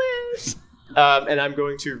 no, Liz. And I'm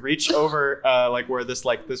going to reach over like where this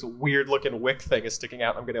weird looking wick thing is sticking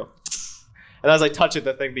out. I'm gonna, and as I touch it,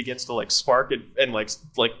 the thing begins to like spark and like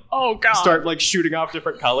Oh, God. start like shooting off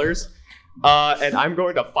different colors. And I'm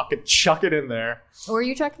going to fucking chuck it in there. Where are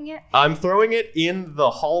you checking it? I'm throwing it in the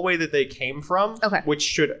hallway that they came from, Okay. which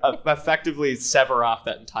should effectively sever off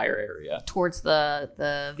that entire area. Towards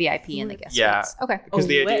the VIP and the guest Yeah. suites. Okay. Because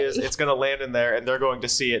the idea is it's going to land in there and they're going to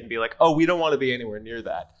see it and be like, oh, we don't want to be anywhere near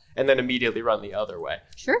that. And then immediately run the other way.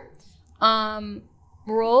 Sure.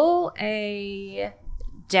 Roll a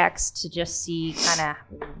dex to just see kind of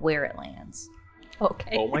where it lands.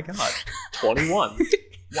 Okay. Oh my god. 21.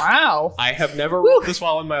 Wow. I have never rolled this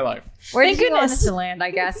well in my life. Where Thank did you want goodness. it to land,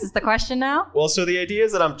 I guess, is the question now? Well, so the idea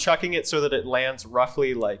is that I'm chucking it so that it lands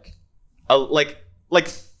roughly like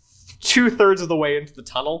 2/3 of the way into the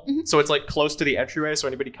tunnel. So it's like close to the entryway, so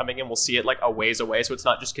anybody coming in will see it like a ways away, so it's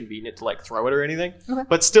not just convenient to like throw it or anything. Okay.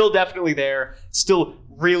 But still definitely there, still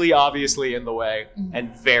really obviously in the way,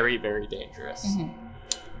 and very, very dangerous.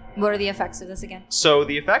 What are the effects of this again? So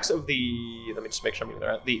the effects of let me just make sure I'm getting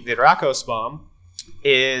that right. The Rakos bomb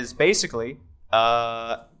is basically,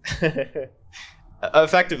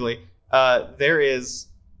 effectively, there is.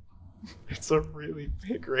 It's a really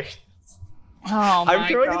big radius. Oh my I'm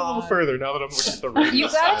throwing God. it a little further now that I'm looking at the radius. You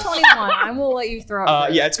got a 21. I will let you throw it.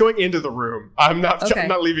 further. Yeah, it's going into the room. I'm not. Okay. I'm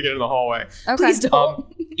not leaving it in the hallway. Okay. Please don't.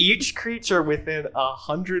 Each creature within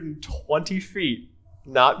 120 feet,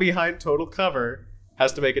 not behind total cover,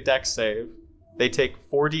 has to make a dex save. They take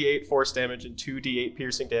 4d8 force damage and 2d8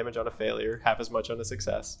 piercing damage on a failure, half as much on a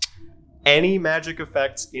success. Any magic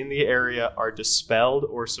effects in the area are dispelled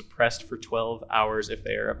or suppressed for 12 hours if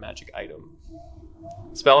they are a magic item.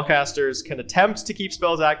 Spellcasters can attempt to keep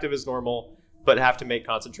spells active as normal, but have to make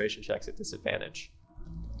concentration checks at disadvantage.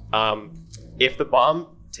 If the bomb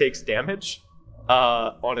takes damage,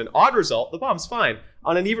 on an odd result, the bomb's fine.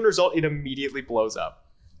 On an even result, it immediately blows up.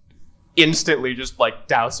 Instantly just like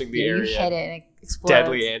dousing the You area. hit it and it explodes.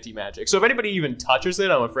 Deadly anti-magic. So if anybody even touches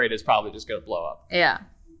it, I'm afraid it's probably just gonna blow up. Yeah.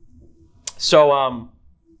 So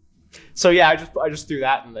yeah, I just threw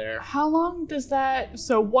that in there. How long does that?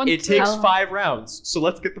 So once It takes 5 rounds, so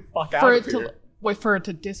let's get the fuck out for of it here. to wait for it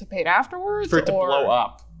to dissipate afterwards, For it to or? blow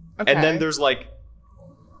up. Okay. And then there's like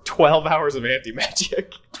 12 hours of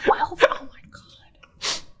anti-magic. 12. Oh my god.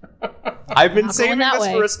 I've been Not saving going that this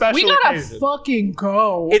way. for a special We gotta occasion. fucking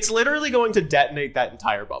go. It's literally going to detonate that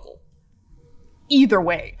entire bubble. Either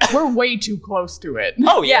way, we're way too close to it.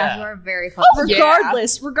 Oh Yeah. You are very close.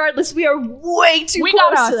 Regardless, we are way too We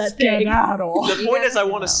close gotta to that thing. skedaddle. The point is I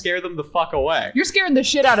want to scare them the fuck away. You're scaring the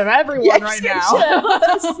shit out of everyone Yeah, right you're now.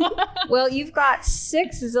 scaring Well, you've got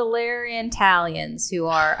 6 Zalarian Talions who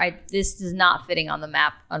are. This is not fitting on the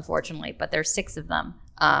map, unfortunately, but there's 6 of them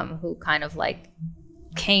who kind of like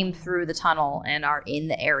came through the tunnel and are in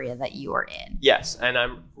the area that you are in. Yes, and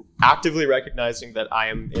I'm actively recognizing that I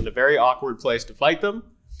am in a very awkward place to fight them.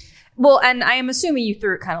 Well, and I am assuming you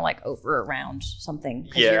threw it kind of like over around something.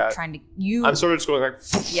 'Cause Yeah. You're trying to. I'm sort of just going like,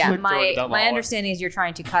 Yeah, throwing it my down the hallway. understanding is you're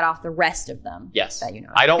trying to cut off the rest of them. Yes. That you know.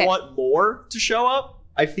 I don't Okay. want more to show up.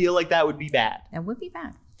 I feel like that would be bad. That would be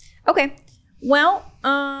bad. Okay. Well,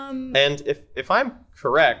 And if I'm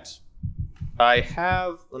correct, I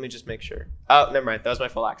have. Let me just make sure. Oh, never mind. That was my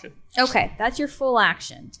full action. okay, that's your full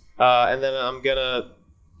action. And then I'm gonna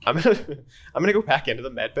go back into the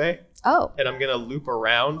med bay, Oh, and I'm gonna loop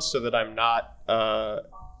around so that I'm not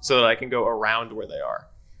so that I can go around where they are.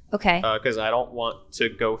 okay. Because I don't want to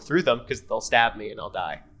go through them because they'll stab me and I'll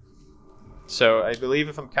die. So I believe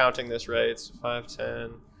if I'm counting this right, it's 5,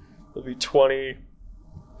 10, it'll be 20,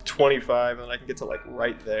 25, and then I can get to like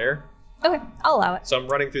right there. Okay, I'll allow it. So I'm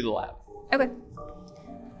running through the lab. Okay.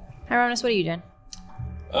 Hieronymus, what are you doing?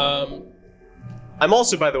 I'm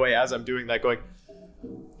also, by the way, as I'm doing that, going,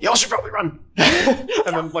 y'all should probably run.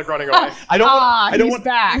 And I'm like running away. I don't want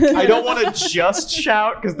back. I don't want to just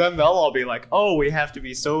shout because then they'll all be like, "Oh, we have to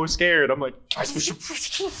be so scared." I'm like, "Guys, we should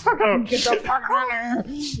fuck out." Get the fuck out of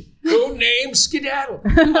here. Code name Skedaddle.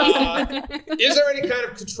 Is there any kind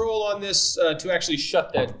of control on this to actually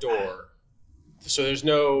shut that door? So there's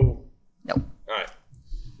no. Nope. All right.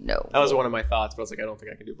 No. That was one of my thoughts, but I was like, I don't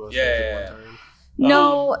think I can do both Yeah, things yeah, at one time.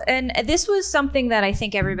 No, and this was something that I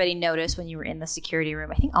think everybody noticed when you were in the security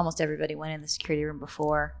room. I think almost everybody went in the security room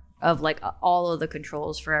before, of like all of the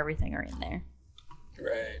controls for everything are in there.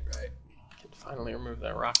 Right. I can finally remove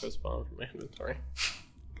that Rocco spawn from my inventory.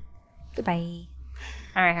 Goodbye.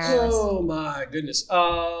 All right, Hieronymus. Oh my goodness.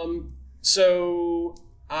 So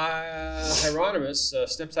Hieronymus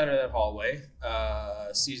steps out of that hallway,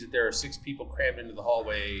 sees that there are 6 people crammed into the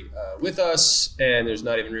hallway with us, and there's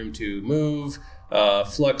not even room to move.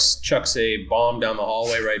 Flux chucks a bomb down the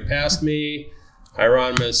hallway right past me.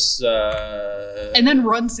 Hieronymus And then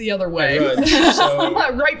runs the other way. runs. So,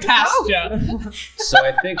 Right past you. so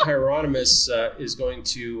I think Hieronymus is going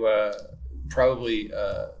to probably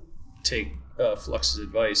take Flux's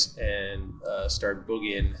advice and start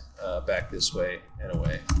boogieing back this way and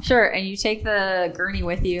away. Sure, and you take the gurney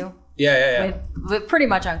with you, Yeah. with pretty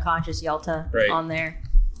much unconscious Yelta Right. on there.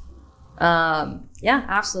 Yeah,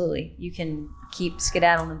 absolutely. You can keep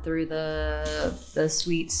skedaddling through the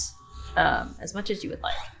suites as much as you would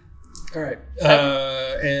like. All right.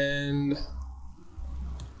 And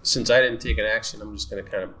since I didn't take an action, I'm just going to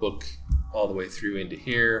kind of book all the way through into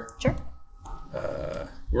here. Sure.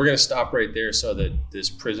 We're going to stop right there so that this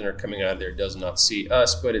prisoner coming out of there does not see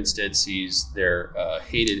us, but instead sees their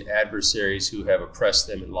hated adversaries who have oppressed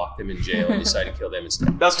them and locked them in jail and decide to kill them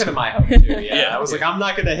instead. That's kind of my hope too. Yeah, Yeah. I was like, I'm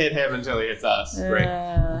not gonna hit him until he hits us.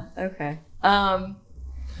 Right. Okay.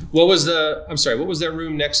 What was that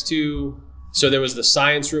room next to So there was the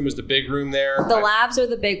science room, was the big room there. The labs are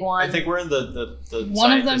the big one. I think we're in the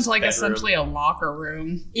One of them's scientist like bedroom. essentially a locker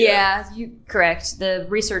room. Yeah, you correct. The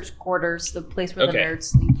research quarters, the place where the Okay. nerds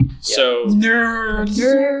sleep. So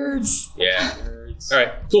Nerds. yeah. Nerds. All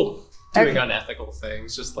right, cool. Doing unethical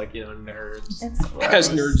things, just like, nerds. It's As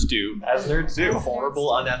nerds do. As nerds do. As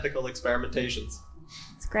Horrible, unethical experimentations.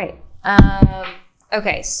 It's great.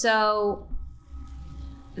 Okay, so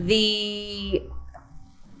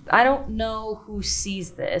I don't know who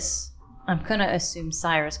sees this. I'm gonna assume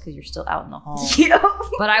Cyrus because you're still out in the hall. Yeah.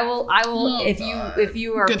 But I will. If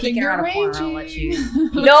you are Good thing peeking you're around a corner, I'll let you.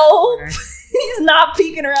 No, he's not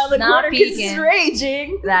peeking around the Not corner because he's peeking.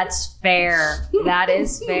 raging. That's fair. That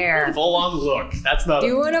is fair. Full on look. That's not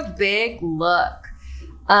Doing a big look.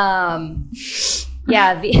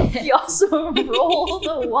 Yeah. He also rolled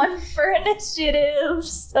a 1 for initiative,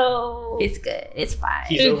 so It's good. It's fine.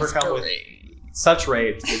 He's overcome with such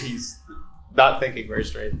rage that he's not thinking very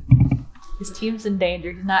straight. his team's in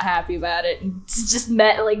danger. He's not happy about it. He's just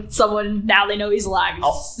met like someone. Now they know he's alive.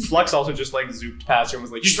 Flux also just like zooped past him and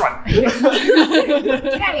was like, just run. Get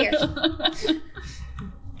out of here.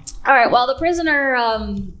 All right. Well, the prisoner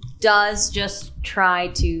does just try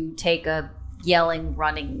to take a yelling,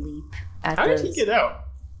 running leap at How did he get out?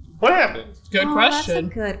 What happened? Good question.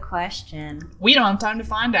 That's a good question. We don't have time to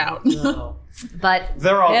find out. No. But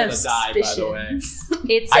They're all I gonna have die, by the way.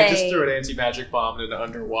 it's I just threw an anti-magic bomb in an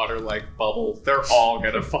underwater bubble. They're all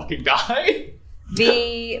gonna fucking die.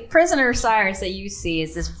 The prisoner Cyrus that you see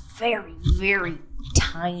is this very, very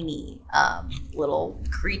tiny little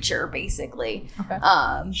creature, basically. Okay.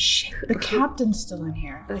 Shit, the captain's still in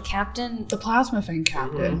here. The captain. The plasma thing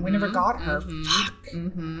captain. We never got her. Fuck.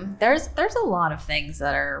 Mm-hmm. There's a lot of things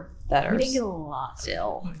that are We didn't get a lot.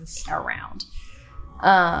 still around.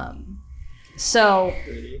 So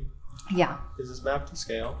yeah. Is this map to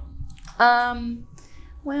scale?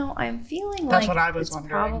 Well, I'm feeling That's like what I was it's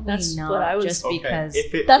wondering. probably That's not what I was- just Okay. because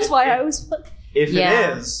That's why I was. If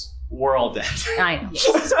Yeah. it is, we're all dead. I know.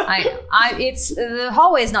 I know. It's the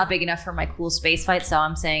hallway is not big enough for my cool space fight, so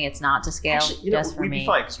I'm saying it's not to scale Actually, just for we'd me. be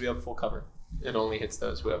fine because we have full cover. It only hits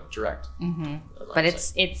those who have direct. Hmm. But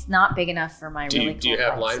it's not big enough for my really Do you cool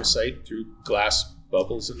have fight, line of so. sight through glass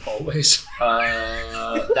bubbles in hallways?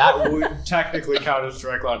 That would technically count as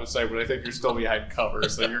direct line of sight, but I think you're still behind cover,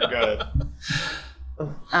 so you're good.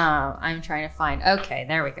 I'm trying to find. Okay,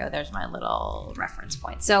 there we go. There's my little reference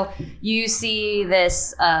point. So you see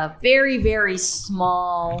this very, very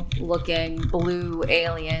small looking blue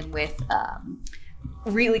alien with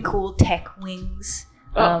really cool tech wings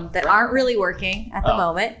that aren't really working at the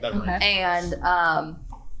moment. Never mind. And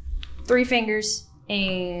 3 fingers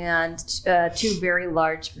and 2 very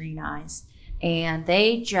large green eyes. And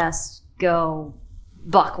they just go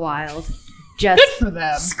buck wild. Just For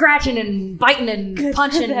them. scratching and biting and Good for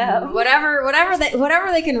punching, them. whatever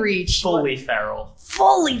they can reach. Fully feral.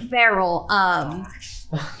 Fully feral.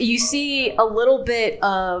 You see a little bit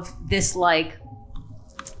of this, like,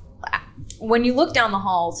 when you look down the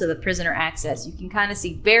hall to the prisoner access, you can kind of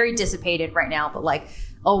see very dissipated right now, but like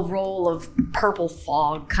a roll of purple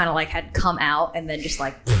fog kind of like had come out and then just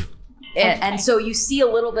like. And so you see a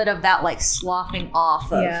little bit of that like sloughing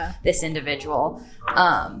off of Yeah. this individual.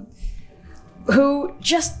 Who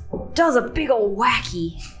just does a big old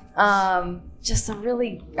wacky, just a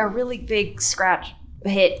really big scratch,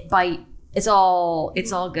 hit, bite. It's all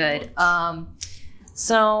good.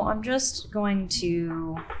 So I'm just going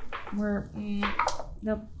to,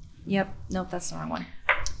 nope, that's the wrong one.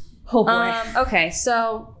 Oh boy. Okay,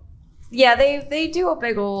 so yeah, they do a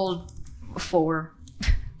big old 4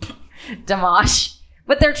 damage,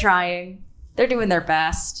 but they're trying. They're doing their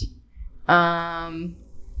best.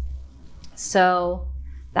 So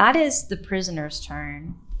that is the prisoner's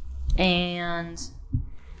turn. And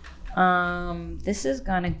this is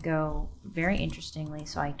gonna go very interestingly,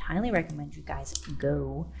 so I highly recommend you guys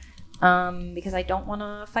go. Because I don't want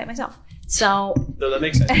to fight myself. So No, that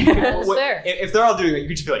makes sense. That's fair. If they're all doing it, you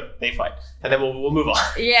could just be like, they fight. And then we'll move on.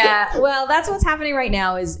 yeah, well, that's what's happening right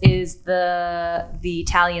now. Is the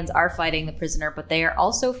Italians are fighting the prisoner, but they are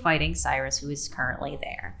also fighting Cyrus, who is currently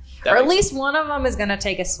there. That Or at makes least one of them is gonna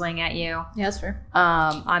take a swing at you. Yeah, that's fair.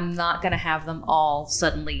 I'm not gonna have them all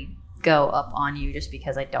suddenly go up on you just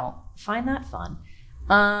because I don't find that fun.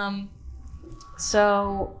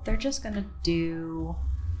 So they're just gonna do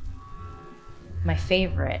my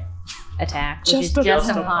favorite attack, which Just is a just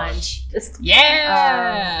a punch. punch. Just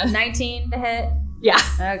Yeah. 19 to hit. Yeah.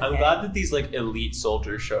 Okay. I'm glad that these like elite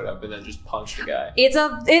soldiers showed up and then just punched a guy.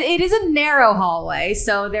 It is a narrow hallway,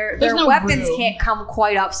 so their no weapons room. can't come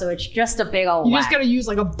quite up, so it's just a big old You whack. just gotta use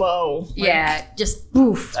like a bow. Like, Yeah, just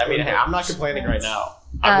boof. I mean, hey, I'm not complaining right now.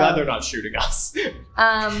 I'm glad they're not shooting us.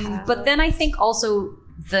 But then I think also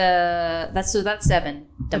that's 7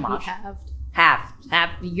 damage. Half.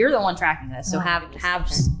 You're the one tracking this, so half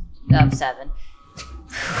of 7.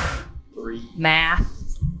 3. Math.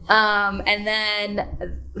 And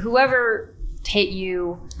then whoever hit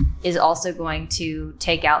you is also going to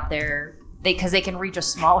take out because they can reach a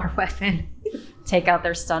smaller weapon, take out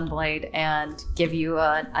their stun blade and give you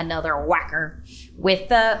another whacker with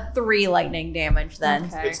the 3 lightning damage then.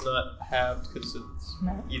 Okay. It's not halved because it's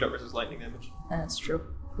you don't resist lightning damage. That's true.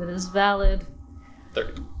 That is valid.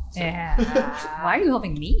 30. Yeah. Why are you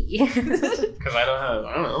helping me? Because I don't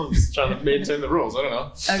know. I'm just trying to maintain the rules. I don't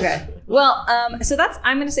know. Okay. Well, so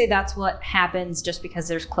I'm going to say that's what happens just because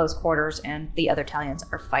there's close quarters and the other Italians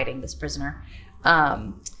are fighting this prisoner.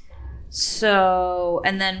 And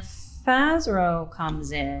then Fazro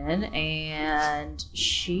comes in and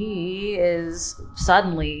she is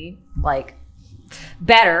suddenly like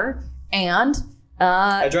better and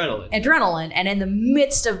adrenaline and in the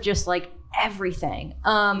midst of just like everything.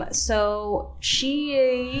 So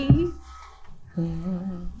she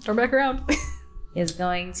Turn back around. is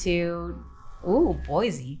going to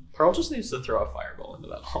Boise. Pearl just needs to throw a fireball into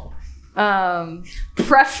that hole.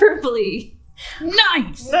 Preferably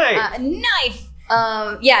Nice. knife.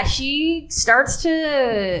 Yeah, she starts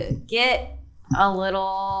to get a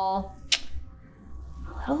little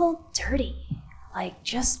dirty, like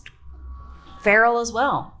just feral as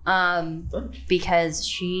well. Because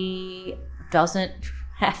she doesn't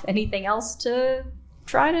have anything else to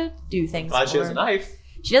try to do things. Glad she has for. a knife.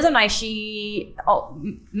 She does a knife. She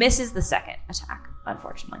misses the second attack,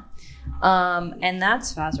 unfortunately. And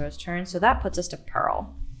that's Fazro's turn. So that puts us to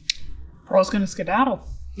Pearl. Pearl's gonna skedaddle.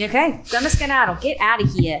 Okay, gonna skedaddle. Get out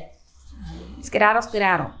of here.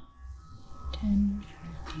 Skedaddle.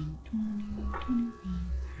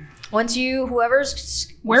 Once whoever's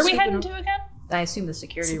Where are we scooping heading up- to again? I assume the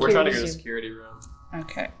security We're room. trying to go to the security room.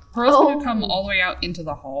 Okay. Pearl's gonna come all the way out into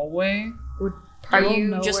the hallway. Are Pearl you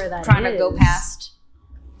know just where that trying to go is? past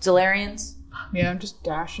Zolarians? Yeah, I'm just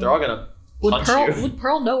dashing. They're all gonna Would punch Pearl, you. would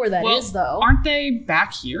Pearl know where that is, Well, though? aren't they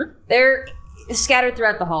back here? They're scattered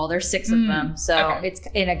throughout the hall. There's 6 of them. So okay.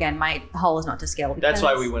 and again, my hall is not to scale. That's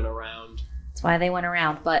why we because- went around. That's why they went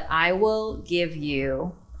around. But I will give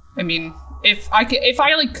you. I mean, if I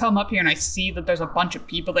like come up here and I see that there's a bunch of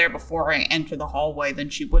people there before I enter the hallway, then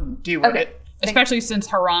she wouldn't do Okay. it. Especially since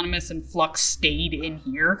Hieronymus and Flux stayed in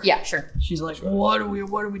here. Yeah, sure. She's like, what do we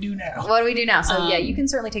do now? What do we do now? So yeah, you can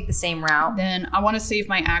certainly take the same route. Then I want to save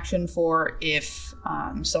my action for if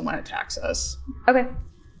someone attacks us. Okay.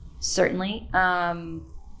 Certainly.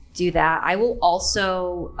 Do that. I will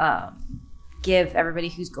also give everybody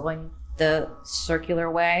who's going the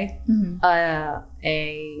circular way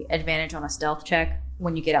a advantage on a stealth check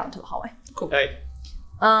when you get out into the hallway. Cool. Hey,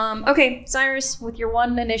 Okay, Cyrus, with your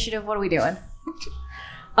 1 initiative, what are we doing?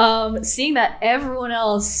 Seeing that everyone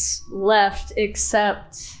else left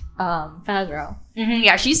except Fazro.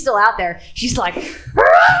 Yeah, she's still out there. She's like,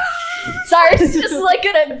 Cyrus is just like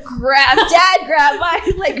gonna grab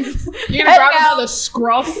my like You're heading gonna grab him out, by the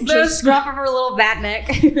scruff. the Just scruff of her little bat neck.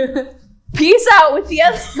 She's peace out with the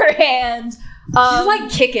other hand. like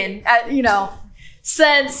kicking,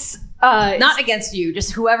 Since not against you,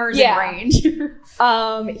 just whoever's in range.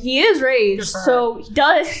 he is raged, Good for so he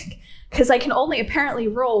does because I can only apparently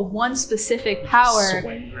roll one specific power.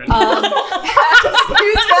 swing. Who's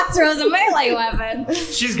got throws a melee weapon?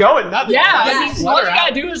 She's going nuts. yeah, Yeah. I mean, all you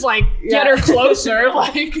gotta do is like get her closer.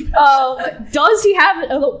 Like Does he have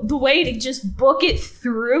the way to just book it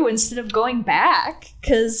through instead of going back?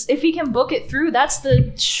 Because if he can book it through, that's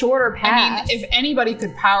the shorter I path. mean, if anybody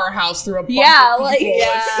could powerhouse through a bunch Yeah, of like, people,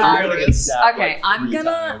 yeah. Cyrus. Okay, I'm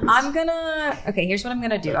gonna. Okay, here's what I'm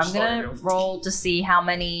gonna do. I'm gonna roll to see how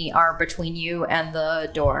many are between you and the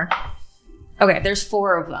door. Okay, there's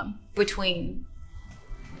 4 of them between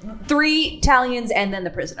 3 Italians and then the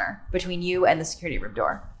prisoner between you and the security room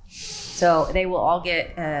door. So they will all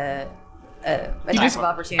get attack of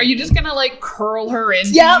opportunity. Are you just gonna like curl her into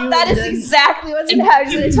Yep, you that and is then- exactly what's gonna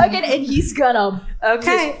happen. He's gonna tuck it, and he's gonna.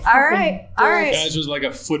 okay? just All right, all right. That's just like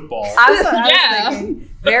a football. I was Yeah. thinking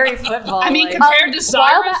very football. I mean, like. compared to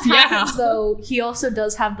While Cyrus, that yeah. happens, though, he also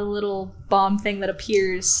does have the little bomb thing that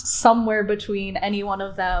appears somewhere between any one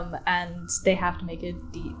of them, and they have to make it.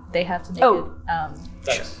 They have to make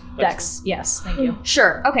That's Dex. Yes, thank you.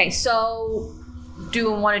 Sure. Okay, so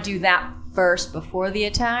do we want to do that first before the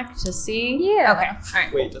attack to see? Yeah. Okay. All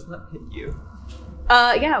right. Wait, doesn't that hit you?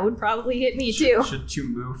 Yeah, it would probably hit me too. Shouldn't you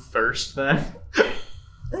move first then?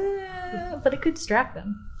 But it could distract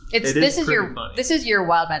them. It is This is pretty your funny. this is your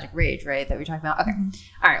wild magic rage, right? That we're talking about. Okay.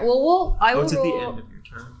 All right. Well, I will It's at the roll. end of your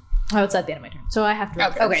turn. Oh, it's at the end of my turn. So I have to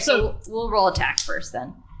roll. Okay, so we'll roll attack first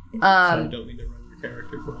then. So I don't need to run your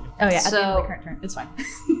character for you. Oh yeah, at the end of So- my current turn. It's fine.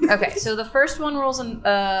 Okay, so the first one rolls in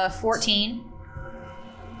 14.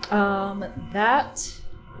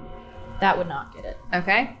 That would not get it.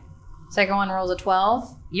 Okay. Second one rolls a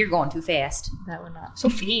 12. You're going too fast. That would not.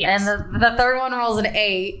 Sophia. And the third one rolls an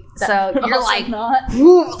 8. So That you're also like not.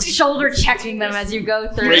 shoulder checking them as you go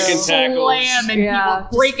through. Breaking tackles. Slamming Yeah.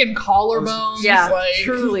 people, breaking collarbones. Yeah, like,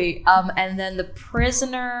 truly. And then the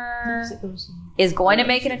prisoner is going to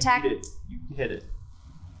make an attack. You hit it.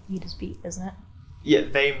 Beat is beat, isn't it? Yeah,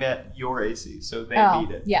 they met your AC, so they Oh,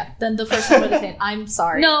 beat it. yeah. Then the first one would have hit. I'm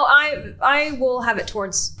sorry. No, I will have it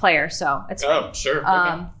towards player, so it's fine. Oh, sure.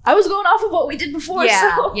 I was going off of what we did before.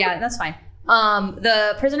 Yeah, So. yeah, that's fine.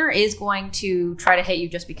 The prisoner is going to try to hit you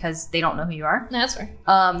just because they don't know who you are. No, that's fair.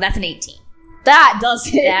 That's an 18. That does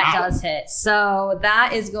hit. That does hit. So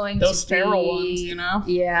that is going Those to be feral ones, you know?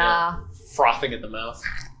 Yeah. Frothing at the mouth.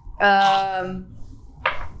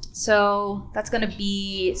 So that's gonna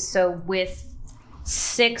be with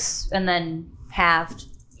 6 and then halved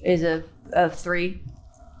is a 3.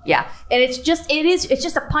 Yeah, and it's just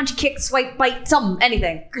a punch, kick, swipe, bite, something,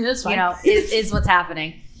 anything. That's fine. You know, is what's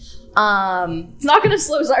happening. It's not going to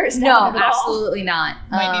slow Cyrus down. No, at all. absolutely not.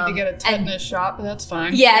 Might need to get a tetanus shot, but that's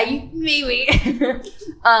fine. Yeah, maybe.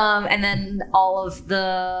 And then all of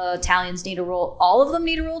the Italians need to roll. All of them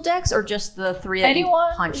need to roll dex, or just the 3 that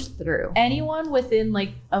Anyone- you punched through. Anyone within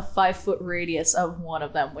like a 5-foot radius of one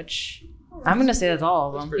of them, which I'm gonna say that's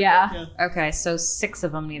all of them. yeah. Okay, so 6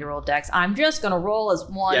 of them need to roll dex. I'm just gonna roll as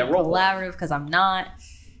one Yeah, roll one. collaborative because I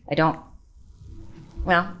don't.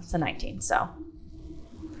 Well, it's a 19, so.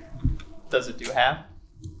 Does it do half?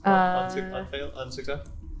 Unsuccessful?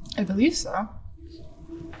 I believe so.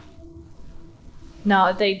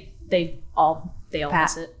 No, they all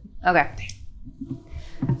Pass. miss it. Okay.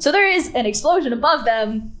 So there is an explosion above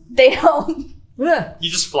them. They don't. You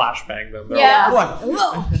just flashbang them. They're Yeah. all,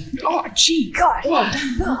 what? Oh, gee. God.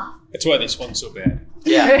 That's why they swung so bad.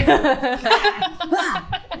 Yeah.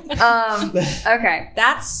 Okay,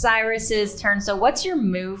 that's Cyrus's turn. So what's your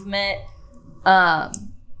movement?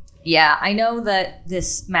 Yeah, I know that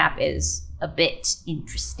this map is a bit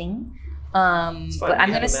interesting. fine, But I'm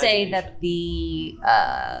you have gonna say imagination.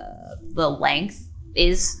 that the length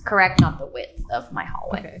is correct, not the width of my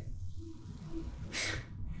hallway. Okay.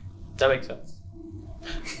 That makes sense.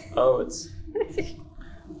 Oh, it's.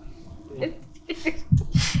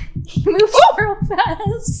 He moves real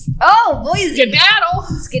fast. Oh, boys, Skedaddle.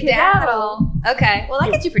 skedaddle. Okay, well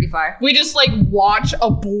that gets you pretty far. We just like watch a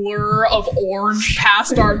blur of orange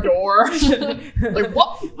past our door. Like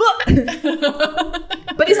what?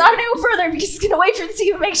 But he's not gonna go further because he's gonna wait for the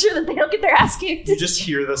team to make sure that they don't get their ass kicked. You just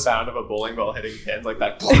hear the sound of a bowling ball hitting pins like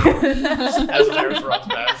that as Cyrus runs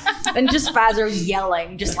past. And just Fazro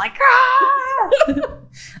yelling, just like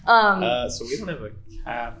ah! So we don't have a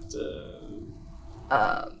captain.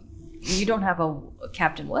 You don't have a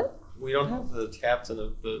captain. What? We don't have the captain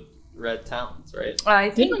of the Red Talons, right? I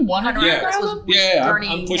think Didn't one of Hunter you Harris grab was him? Yeah, Bernie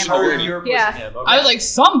I'm pushing Hammer. Bernie. You were pushing Yeah. him. Okay. I was like,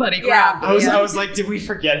 somebody grab him. I was like, did we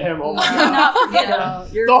forget him? Oh my god. Not forget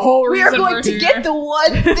him. The whole We reason are going we're to here. get the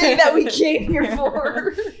one thing that we came here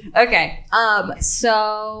for. Okay.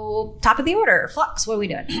 So top of the order, Flux. What are we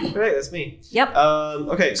doing? Right, that's me. Yep.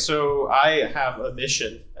 Okay, so I have a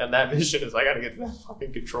mission, and that mission is I gotta get to that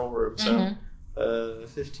fucking control room. So,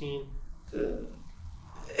 15.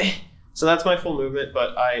 So that's my full movement,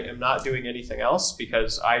 but I am not doing anything else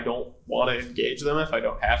because I don't want to engage them if I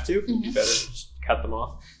don't have to. It'd be better to just cut them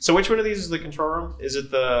off. So which one of these is the control room? Is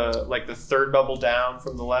it the third bubble down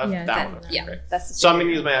from the left? Yeah, that one. Yeah, Okay. that's the So I'm gonna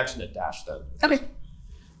use my action to dash then. Okay.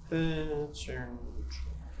 Sure.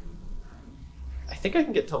 I think I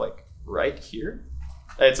can get to like right here.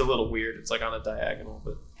 It's a little weird. It's like on a diagonal,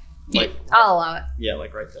 but like I'll allow it. yeah,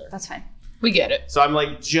 like right there. That's fine. We get it. So I'm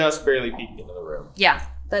like just barely peeking into the room. Yeah,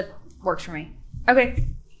 that works for me. Okay.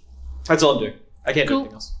 That's all I'm doing. I can't do Cool.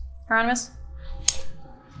 anything else. Hieronymus?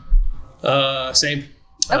 Same.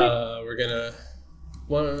 Okay. We're gonna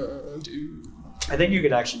 1, 2. I think you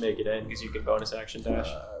could actually make it in because you can bonus action dash.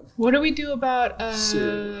 What do we do about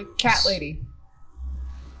cat lady?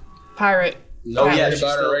 Pirate. No, yeah, yeah, she's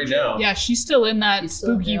about her still- right now. Yeah, she's still in that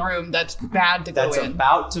still spooky in. room that's bad to That's go in.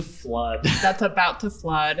 about to flood. That's about to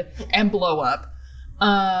flood and blow up.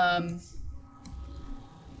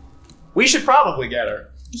 We should probably get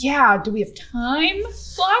her. Yeah, do we have time,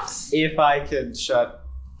 Flux? If I can shut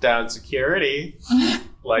down security,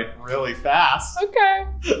 like really fast. Okay.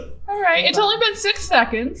 All right. It's only been 6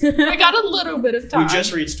 seconds. We got a little bit of time. We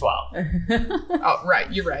just reached 12. Oh,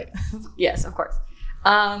 right. You're right. Yes, of course.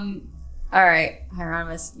 All right,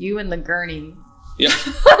 Hieronymus, you and the gurney. Yep.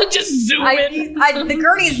 Just zoom in. The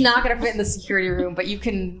gurney is not going to fit in the security room, but you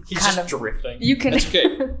can He's kind just of drifting. you can That's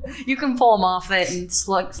okay. you can pull him off it and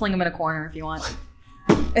sling him in a corner if you want.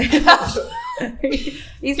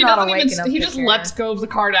 He's He not doesn't awake even. enough. He to just care. lets go of the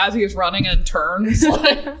cart as he is running and turns.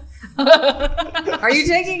 Are you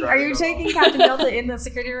taking Captain Delta in the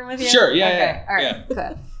security room with you? Sure, yeah, Okay. yeah, All right. yeah.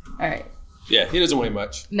 Okay. All right. Yeah, he doesn't weigh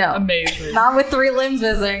much. No. Amazing. Not with 3 limbs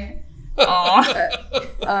missing.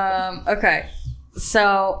 Aw. Okay.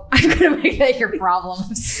 So I'm gonna make that your problem.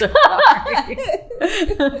 I'm so sorry.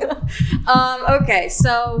 Okay,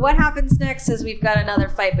 so what happens next is we've got another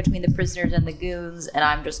fight between the prisoners and the goons, and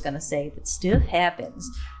I'm just gonna say that stuff happens,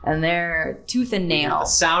 and they're tooth and The nail.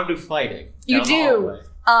 sound of fighting. You down the do.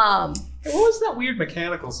 hallway. Hey, what was that weird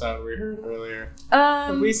mechanical sound we heard earlier?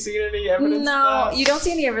 Have we seen any evidence No, of that? you don't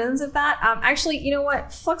see any evidence of that. Actually, you know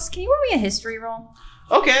what? Flux, can you roll me a history roll?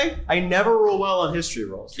 Okay. I never roll well on history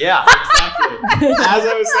rolls. Yeah, exactly. As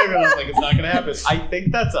I was saying that, I was like, it's not going to happen. I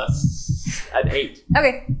think that's an 8.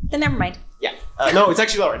 Okay, then never mind. Yeah. No, it's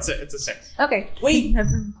actually lower. It's a 6. Okay. Wait.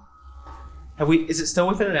 Never. Have we? Is it still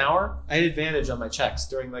within an hour? I had advantage on my checks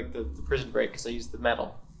during like the prison break because I used the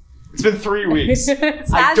metal. It's been 3 weeks.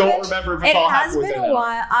 I don't remember if it's all happened within been an a hour.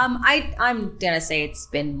 while. I'm gonna say it's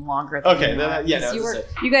been longer than Okay, an then, hour, yeah, 'cause no, you that's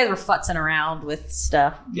you guys were futzing around with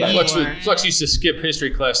stuff. Yeah. Flux used to skip history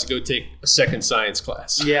class to go take a second science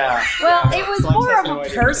class. Yeah. Well, Yeah. it was Flux more has of no a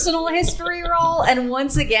idea. personal history roll, and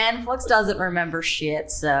once again, Flux doesn't remember shit,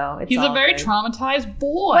 so it's He's a all very good. traumatized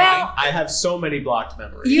boy. Well, I have so many blocked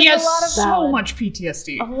memories. you he have has a lot of so valid. much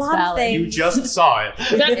PTSD. a lot of valid. things. You just saw it.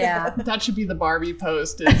 That, Yeah. that should be the Barbie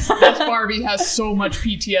post. Is this Barbie has so much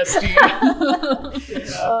PTSD.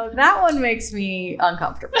 That one makes me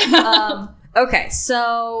uncomfortable. Okay,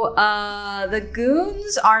 so the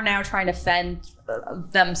goons are now trying to fend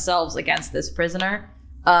themselves against this prisoner.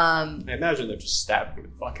 I imagine they're just stabbing the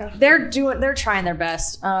fuck out of him. They're trying their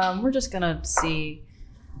best. We're just gonna see.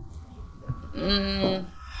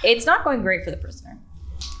 It's not going great for the prisoner.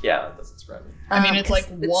 Yeah, that doesn't surprise me. I mean, it's like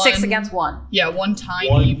it's 6 against 1. Yeah, one tiny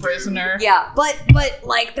One prisoner. Yeah, but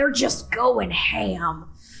like they're just going ham.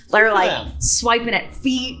 They're like them. swiping at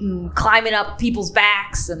feet and climbing up people's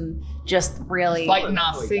backs and just really Biting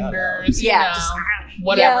off fingers. Yeah, you know, just-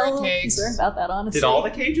 whatever Yeah, it I'm takes. concerned about that, honestly. Did all the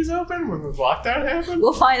cages open when the lockdown happened?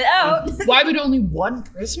 We'll find out. Why would only one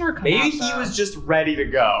prisoner come Maybe out? he though? was just ready to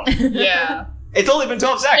go. Yeah. It's only been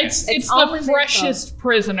 12 seconds. It's only the been freshest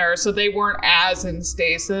prisoner, so they weren't as in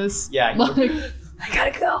stasis. Yeah, Like, I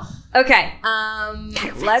gotta go. Okay.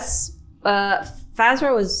 Let's.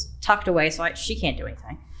 Fazra was tucked away, so she can't do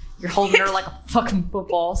anything. You're holding her like a fucking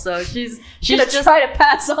football, so she's gonna just try to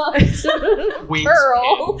pass on to Wings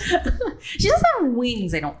Pearl. she doesn't have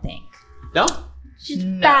wings. I don't think. No? She's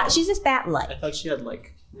No. bat. She's just bat-like. I thought she had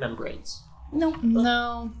like membranes. No,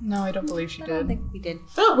 no, I don't believe she I don't did. think we did.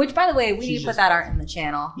 Oh. Which, by the way, we She's need to put just that art in the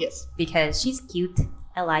channel Yes. because she's cute.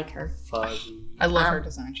 I like her. Fuzzy. I love her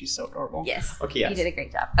design. She's so adorable. Yes. Okay, yes. You did a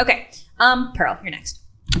great job. Okay. Pearl, you're next.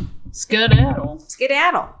 Skedaddle.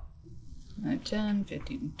 Skedaddle. 10,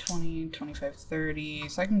 15, 20, 25, 30.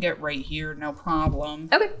 So I can get right here, no problem.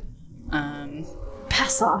 Okay.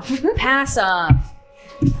 pass off. Pass off.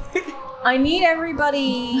 I need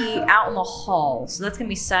everybody out in the hall. So that's going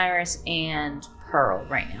to be Cyrus and Pearl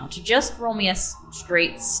right now. To just roll me a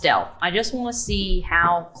straight stealth. I just want to see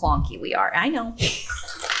how clunky we are. I know.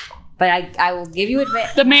 But I will give you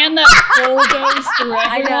advantage. The man that bulldozed through everyone.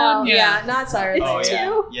 I know. Yeah. Yeah, not Cyrus. Oh, It's yeah.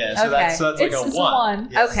 two. Yeah, so Okay. that's like It's a just 1. one.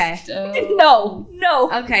 Yes. Okay. No.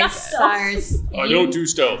 Okay, not Cyrus. I you don't do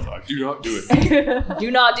stealth. I do not do it. Do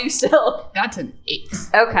not do still. That's an 8.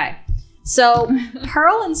 Okay. So,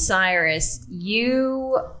 Pearl and Cyrus,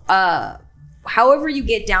 you, however you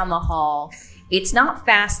get down the hall, it's not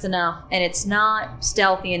fast enough and it's not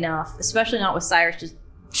stealthy enough, especially not with Cyrus just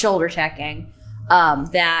shoulder checking,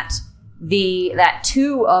 that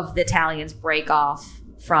two of the Italians break off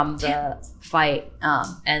from the fight,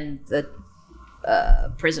 and the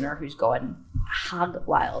prisoner who's going hog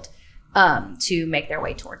wild, to make their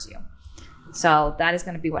way towards you. So that is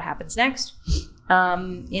going to be what happens next.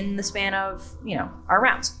 In the span of, our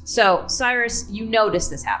rounds. So, Cyrus, you notice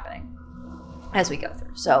this happening as we go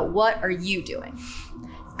through. So, what are you doing?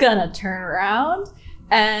 Gonna turn around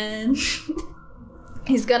and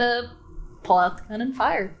he's gonna pull out the gun and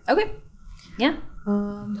fire. Okay. Yeah.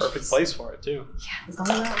 Perfect place for it too. As long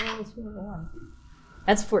as that roll is over 1.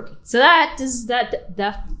 That's 14. So that does that.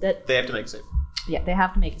 They have to make a save. Yeah, they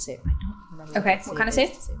have to make a save. I don't remember. Okay, that what kind of is save?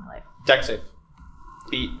 to save my life. Deck save.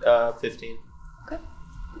 Beat 15.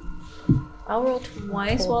 I'll roll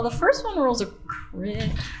twice. Well, the first one rolls a crit,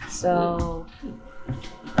 so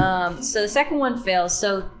the second one fails.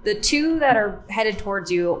 So the two that are headed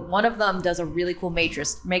towards you, one of them does a really cool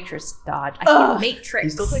matrix dodge. I think matrix. He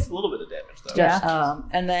still takes a little bit of damage though. Yeah.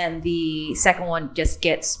 And then the second one just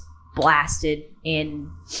gets blasted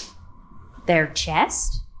in their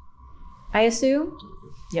chest, I assume.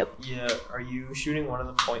 Yep. Yeah. Are you shooting one of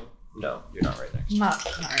the point? No, you're not right next. Not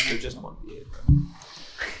right You're just 1d8.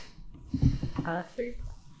 3.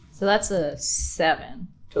 So that's a 7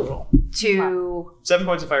 total. 7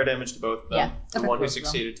 points of fire damage to both of them. Yeah. The one who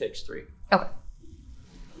succeeded takes 3. Okay.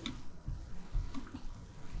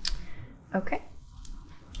 Okay.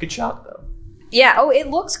 Good shot though. Yeah. Oh, it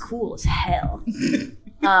looks cool as hell.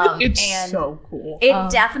 It's and so cool.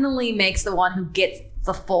 It definitely makes the one who gets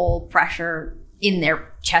the full pressure in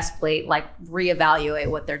their chest plate like reevaluate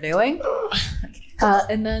what they're doing.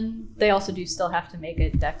 And then they also do still have to make a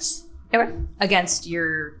dex. Okay. Against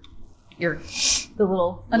your The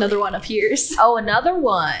little another one appears. Oh, another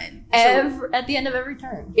one. At the end of every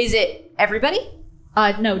turn. Is it everybody?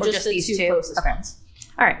 No, Or just the these two closest Okay. ones.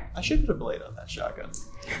 All right. I should put a blade on that shotgun.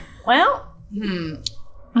 Well, 2 and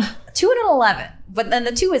an 11, but then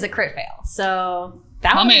the 2 is a crit fail, so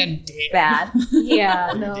that Come one's in. bad.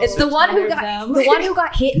 Yeah, no. It's the one who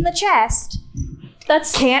got hit in the chest.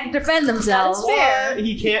 Can't defend themselves. What?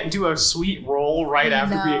 He can't do a sweet roll right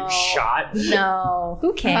after No. being shot. No,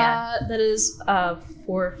 who can? That is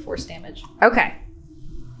 4 force damage Okay,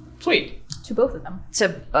 Sweet. to both of them. to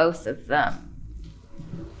both of them.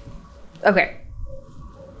 Okay.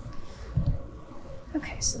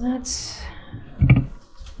 Okay, so that's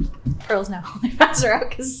Pearl's now holding faster out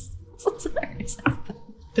because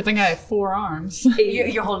Good thing I have 4 arms.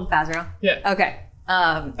 you're holding Fazro. Yeah. Okay.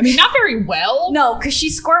 I mean, not very well. No, because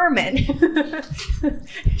she's squirming.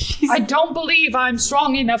 I don't believe I'm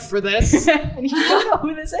strong enough for this. And you don't know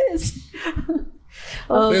who this is. This is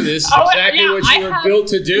Oh, exactly yeah, what I you were have- built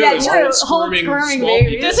to do. Yeah, is you're hold hold squirming squirming small babies.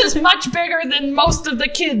 people. This is much bigger than most of the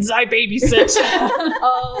kids I babysit.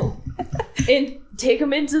 and take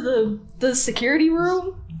them into the security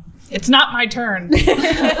room. It's not my turn.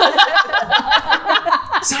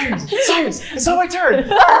 Cyrus, it's not my turn.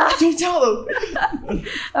 Don't tell them.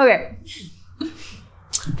 Okay.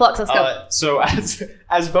 Flux, let's go. So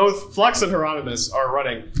as both Flux and Hieronymus are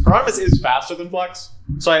running, Hieronymus is faster than Flux.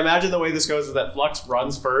 So I imagine the way this goes is that Flux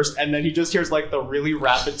runs first, and then he just hears like the really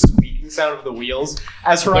rapid squeaking sound of the wheels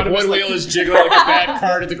as Like Hieronymus one wheel is jiggling like a bad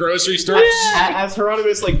card at the grocery store. as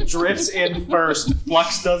Hieronymus like drifts in first.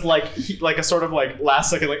 Flux does like a sort of like last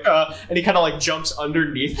second and he kind of like jumps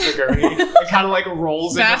underneath the gurney and kind of like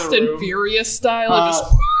rolls Fast into the and room. Furious style.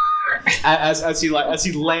 As he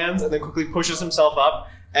lands and then quickly pushes himself up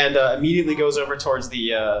and immediately goes over towards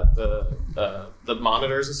the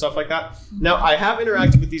monitors and stuff like that. Now I have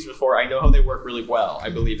interacted with these before. I know how they work really well. I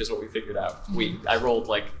believe is what we figured out. I rolled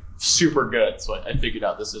like super good, so I figured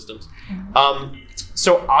out the systems.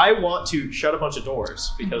 So I want to shut a bunch of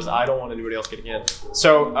doors because I don't want anybody else getting in.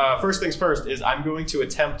 So first things first is I'm going to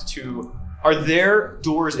attempt to. Are there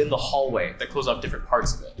doors in the hallway that close off different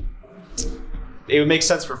parts of it? It would make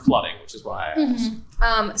sense for flooding, which is why I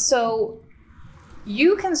asked. So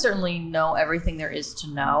you can certainly know everything there is to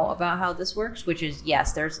know about how this works, which is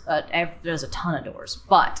yes, there's a ton of doors,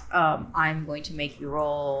 but I'm going to make you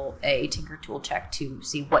roll a Tinker Tool check to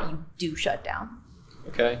see what you do shut down.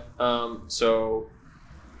 Okay. So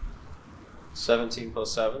 17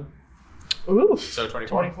 plus 7. Ooh. So 24.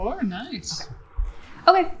 24, nice.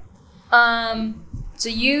 Okay. So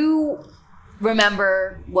you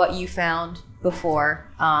remember what you found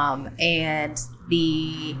before, and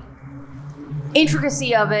the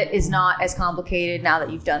intricacy of it is not as complicated now that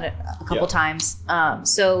you've done it a couple times.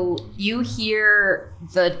 So you hear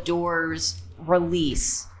the doors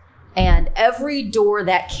release, and every door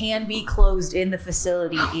that can be closed in the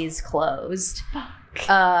facility is closed.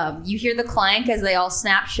 You hear the clank as they all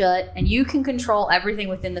snap shut, and you can control everything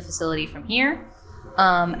within the facility from here.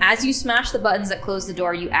 As you smash the buttons that close the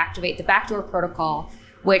door, you activate the backdoor protocol,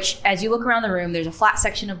 which, as you look around the room, there's a flat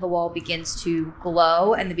section of the wall begins to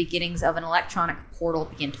glow, and the beginnings of an electronic portal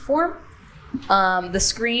begin to form. The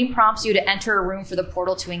screen prompts you to enter a room for the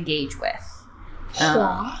portal to engage with.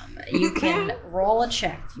 You can roll a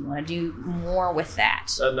check if you want to do more with that.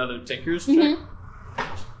 Another Tinker's check?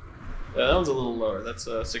 That one's a little lower. That's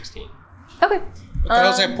 16. Okay. What the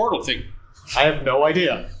hell's that portal thing? I have no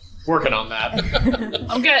idea. working on that.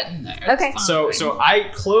 I'm getting there. Okay. It's So fine. I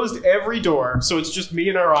closed every door, so it's just me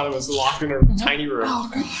and Euronymous locked in a tiny room. Oh,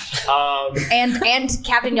 God. And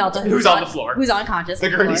Captain Yalta, Who's on the floor. who's unconscious. The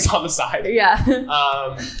on floor. gurney's on the side. Yeah.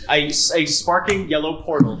 A sparking yellow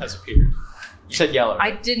portal has appeared. You said yellow.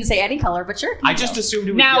 I didn't say any color, but sure. I just assumed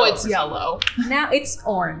it was Now yellow. it's yellow. Now it's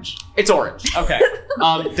orange. It's orange. Okay.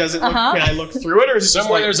 Does it look, Uh-huh. can I look through it, or is it just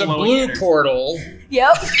Somewhere like there's a glowing blue energy? portal.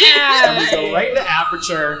 Yep. And we go right in the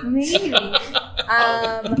aperture. Maybe.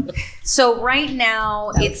 So right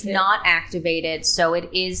now it's not activated. So it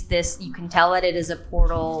is this. You can tell that it is a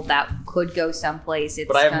portal that could go someplace. It's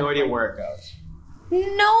But I have kind no of idea like- where it goes.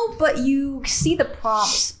 No, but you see the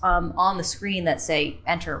prompts on the screen that say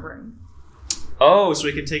 "Enter room." Oh, so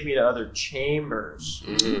it can take me to other chambers.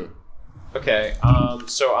 Mm-hmm. Okay.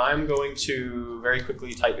 So I'm going to very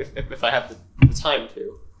quickly type if I have the time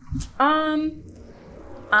to.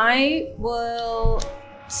 I will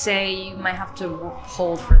say you might have to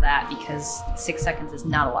hold for that because 6 seconds is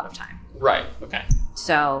not a lot of time. Right. Okay.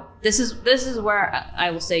 So this is where I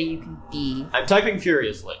will say you can be. I'm typing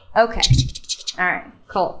furiously. Okay. All right.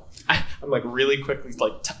 Cool. I'm like really quickly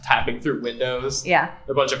like tapping through windows. Yeah.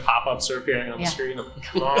 A bunch of pop-ups are appearing on the Yeah. screen. I'm like,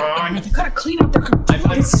 come on. You gotta clean up their computer.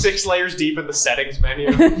 I'm 6 layers deep in the settings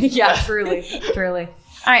menu. Yeah. Truly. Truly.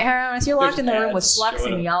 All right, Hieronymus, you're locked There's in the room with ads Flux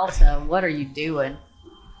showing and up. Yalta. What are you doing?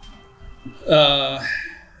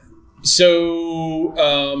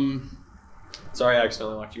 Sorry, I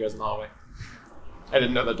accidentally locked you guys in the hallway. I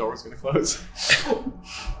didn't know that door was going to close.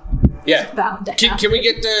 Yeah. Bound to Can we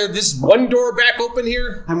get this one door back open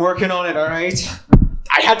here? I'm working on it, all right?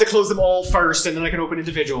 I had to close them all first, and then I can open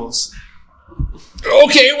individuals.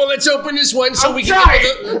 Okay, well, let's open this one so we can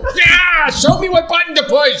get Yeah! Show me what button to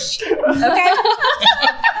push! Okay.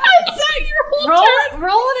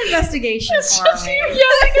 Roll an investigation for me.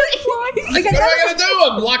 What am I gonna do?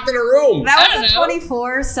 I'm locked in a room. That I was a don't know.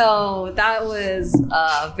 24, so that was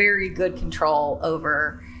very good control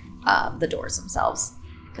over the doors themselves.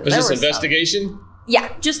 'Cause Was there this were some- investigation? Yeah,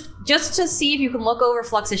 just to see if you can look over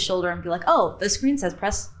Flux's shoulder and be like, oh, the screen says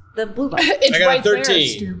press the blue button. It's I got a right there,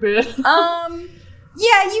 13. stupid.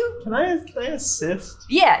 Yeah, you. Can I assist?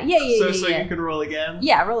 Yeah. So Yeah. you can roll again?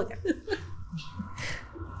 Yeah, roll again.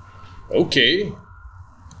 Okay.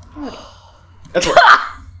 That's worse.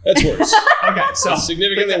 That's worse. Okay, so That's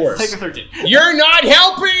significantly take worse. the 13. You're not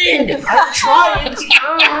helping! I'm trying.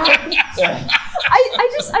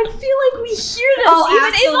 I feel like we hear this Oh, even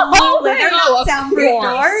in the absolutely. hallway. They're not soundproof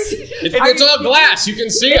doors. It's all glass. You can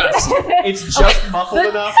see us. It's just muffled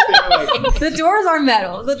enough that you're like, The doors are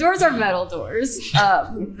metal. The doors are metal doors.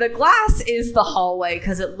 The glass is the hallway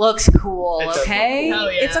because it looks cool. It does look Okay, cool.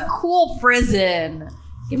 Hell yeah. It's a cool prison.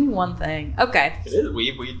 Give me one thing. Okay, it is. We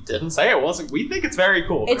didn't say it wasn't. We think it's very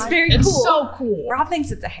cool. it's very It's cool. so cool. Rob thinks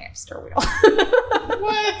it's a hamster wheel.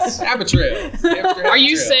 What? Hamster. Are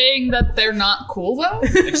you saying that they're not cool though?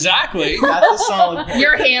 Exactly. That's a solid point.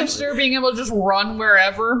 Your hamster being able to just run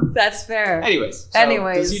wherever? That's fair. Anyways.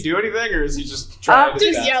 Anyways. Does he do anything, or is he just trying to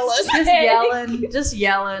Just stab? yell us. Just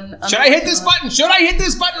yelling. Should I hit this button? Should I hit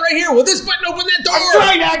this button right here? Will this button open that door? I'm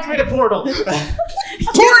trying to activate a portal.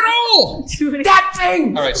 Portal! That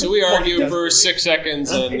thing. All right, so we argue for 6 seconds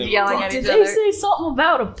and then Yelling at Did each they other. say something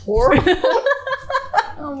about a portal?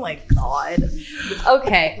 Oh my god.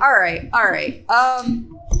 Okay. All right.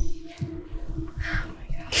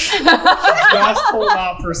 Just hold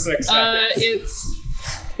out for 6 seconds.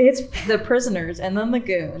 It's the prisoners, and then the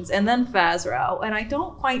goons, and then Fazro, and I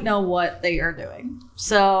don't quite know what they are doing.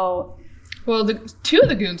 So, Well, the 2 of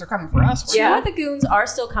the goons are coming for us. two of the goons are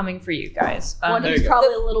still coming for you guys. One there is you go.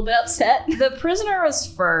 probably a little bit upset. The prisoner is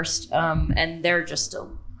first, and they're just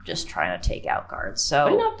trying to take out guards. So Have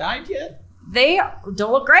they not died yet? they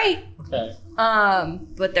don't look great, Okay.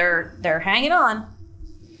 but they're hanging on,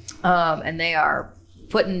 and they are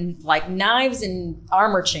putting like knives in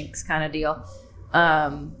armor chinks kind of deal,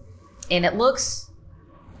 and it looks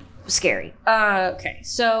scary. Okay,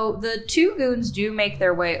 so the 2 goons do make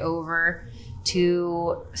their way over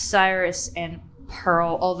to Cyrus and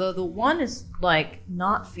Pearl, although the one is like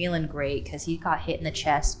not feeling great because he got hit in the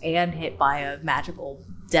chest and hit by a magical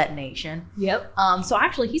detonation. Yep. So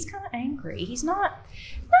actually he's kind of angry. He's not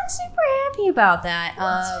super happy about that.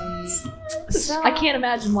 So I can't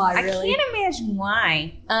imagine why, really. I can't imagine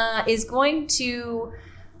why. Is going to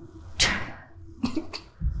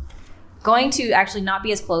actually not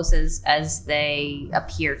be as close as they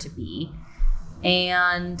appear to be,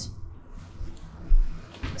 and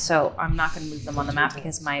so I'm not going to move them on the map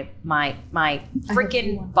because my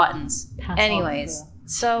freaking buttons. Pass Anyways, on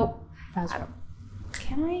so Fazro.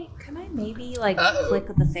 can I maybe like Uh-oh. click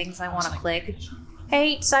the things I want to click?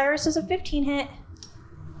 Hey, Cyrus, does a 15 hit?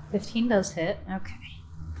 15 does hit. Okay.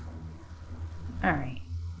 All right.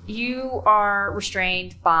 You are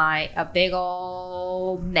restrained by a big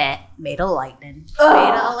old net made of lightning,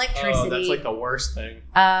 made of electricity. Oh, that's like the worst thing.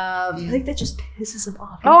 I think that just pisses him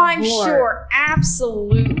off. Oh, I'm more. sure.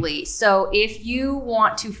 Absolutely. So if you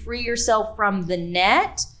want to free yourself from the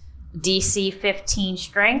net, DC 15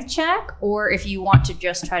 strength check, or if you want to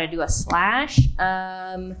just try to do a slash,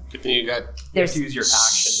 Good thing you got You have to use your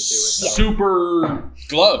action to do it. though. super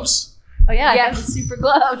gloves. Oh yeah, Yeah. I got the super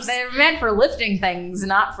gloves. they're meant for lifting things,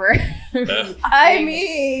 not for. I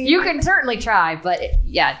mean, You can certainly try, but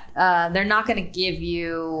they're not going to give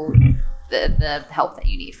you the help that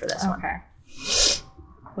you need for this one. okay.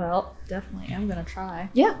 Well, definitely, I'm gonna try.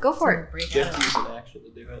 Yeah, go for it. Break You out have of to use an action to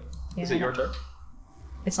do it. Yeah, Is it your turn?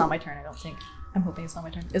 It's not my turn, I don't think. I'm hoping it's not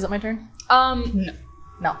my turn. Is it my turn?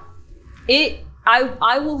 No.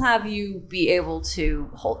 I will have you be able to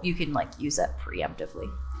hold. You can use that preemptively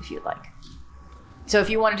if you'd like. So if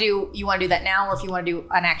you want to do that now, or if you want to do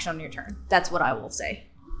an action on your turn, that's what I will say.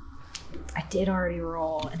 I did already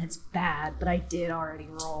roll, and it's bad, but I did already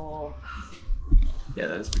roll. Yeah,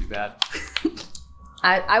 that is pretty bad.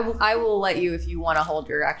 I will let you if you want to hold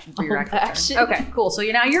your action for your Hold action. action. Okay, cool. So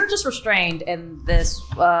you're just restrained, and this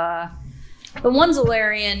the one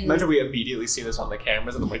Zolarian. Imagine we immediately see this on the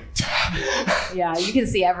cameras, and I'm like, Yeah, you can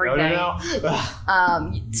see everything. no.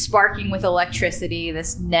 Sparking with electricity.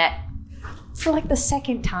 This net for the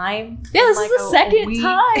second time. Yeah, this in, is the a second week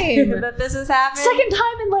time. that this has happened. Second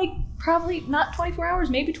time in probably not 24 hours,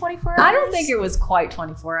 maybe 24 hours. I don't think it was quite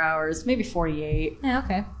 24 hours, maybe 48. Yeah,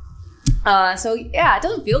 okay. So yeah, it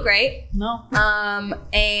doesn't feel great. No.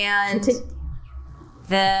 And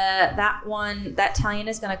that Talion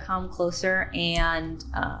is gonna come closer and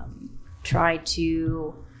try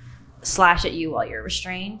to slash at you while you're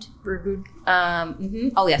restrained. Rude.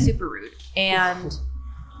 Oh yeah, super rude. And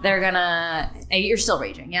they're gonna. You're still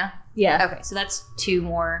raging, yeah? Yeah. Okay, so that's 2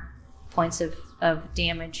 more points of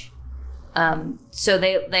damage. So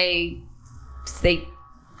they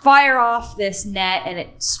fire off this net, and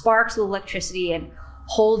it sparks with electricity and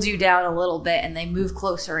holds you down a little bit, and they move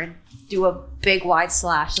closer and do a big wide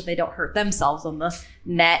slash so they don't hurt themselves on the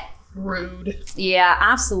net. Rude. Yeah,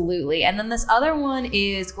 absolutely. And then this other one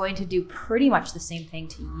is going to do pretty much the same thing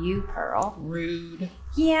to you, Pearl. Rude.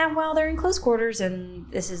 Yeah, well, they're in close quarters, and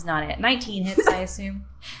this is not it. 19 hits, I assume.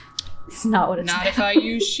 It's not what it's Not if I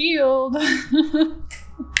use shield.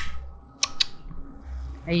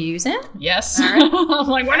 Are you using it? Yes. All right. I'm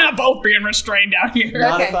like, we're not both being restrained out here.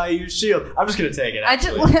 Not Okay. if I use shield. I'm just gonna take it. I just,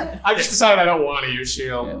 Actually. I've just decided I don't want to use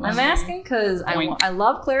shield. I'm asking because Boink. I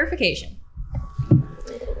love clarification.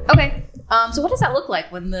 Okay, so what does that look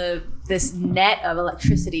like when this net of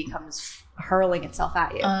electricity comes hurling itself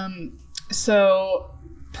at you? So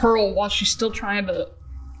Pearl, while she's still trying to,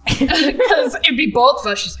 because it'd be both of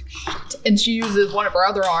us, she's like, shit, and she uses one of her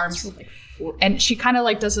other arms, and she kind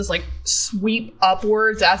of does this sweep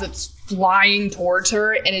upwards as it's flying towards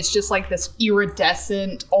her, and it's just this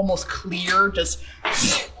iridescent, almost clear,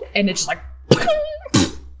 and it's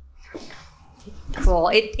Cool.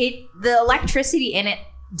 The electricity in it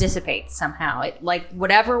dissipates somehow. It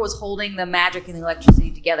whatever was holding the magic and the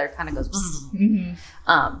electricity together kind of goes.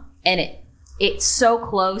 And it's so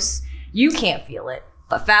close you can't feel it,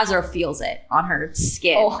 but Fazor feels it on her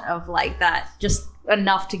skin of that, just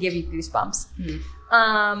enough to give you goosebumps.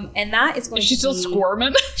 And that is going. Is she to still be,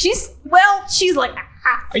 squirming? She's like.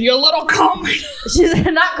 Are you a little calm? She's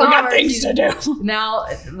not calm. We got things to do. No,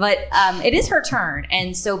 but it is her turn,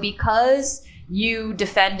 and so because you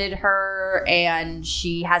defended her, and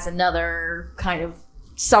she has another kind of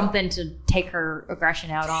something to take her aggression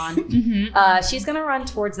out on. She's gonna run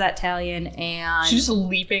towards that Talion, and She's just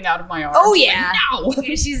leaping out of my arms. oh yeah, no.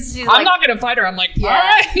 she's I'm not gonna fight her. I'm like, yeah, all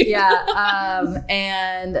right. yeah.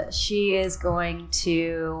 And she is going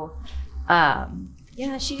to,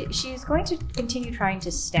 she's going to continue trying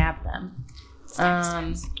to stab them,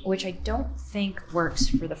 which I don't think works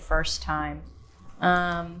for the first time.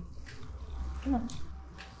 Come on.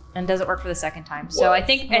 And doesn't work for the second time. So I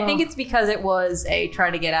think it's because it was a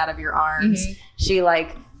try to get out of your arms. She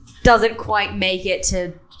doesn't quite make it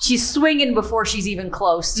to. She's swinging before she's even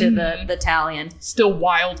close to the Talion. Still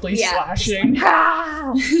wildly slashing.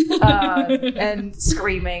 And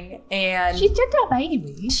screaming. And She's just a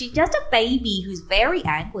baby. she's just a baby who's very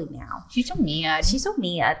angry now. She's so mad. She's so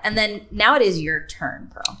mad. And then now it is your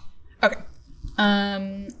turn, Pearl. Okay.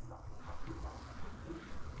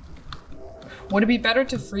 Would it be better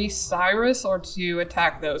to free Cyrus or to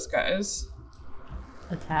attack those guys?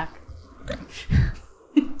 Attack.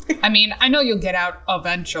 I mean, I know you'll get out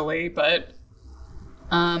eventually, but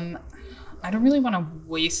I don't really want to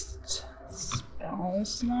waste spell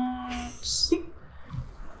slots.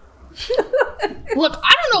 Look,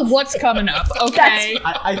 I don't know what's coming up, okay?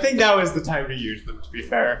 I think now is the time to use them, to be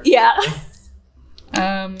fair. Yeah.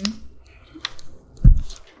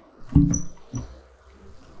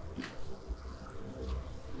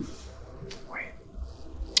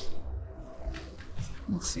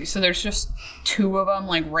 Let's see. So there's just 2 of them,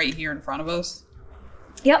 like, right here in front of us.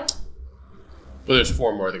 Yep. Well, there's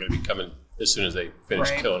 4 more. They're going to be coming as soon as they finish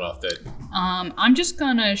Right. killing off that. I'm just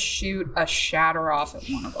gonna shoot a shatter off at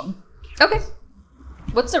one of them. Okay.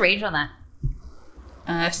 What's the range on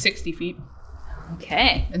that? 60 feet.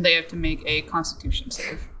 Okay. And they have to make a constitution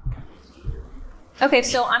save. Okay,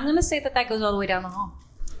 so I'm going to say that goes all the way down the hall.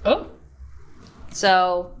 Oh.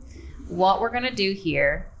 So what we're going to do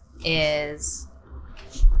here is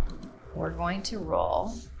we're going to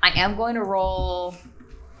roll. I am going to roll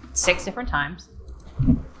 6 different times.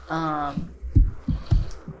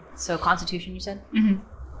 So Constitution, you said? Mm-hmm.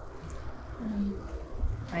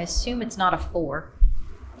 I assume it's not a 4.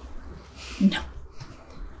 No.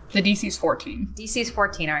 The DC's 14. DC's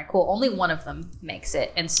 14. All right, cool. Only one of them makes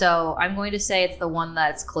it. And so I'm going to say it's the one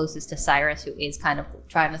that's closest to Cyrus, who is kind of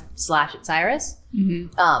trying to slash at Cyrus.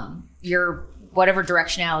 Mm-hmm. Your whatever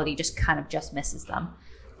directionality just misses them.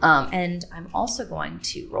 And I'm also going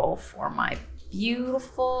to roll for my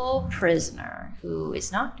beautiful prisoner, who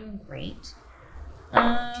is not doing great.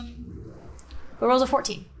 Who rolls a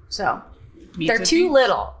 14. So they're too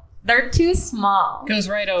little. They're too small. Goes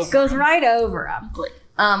right over. Goes right over them. Great.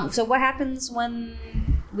 So what happens when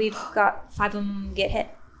we've got 5 of them get hit?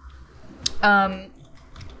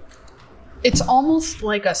 It's almost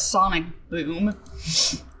like a sonic boom,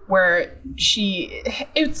 where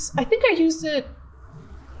I think I used it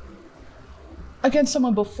against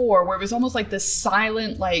someone before, where it was almost like this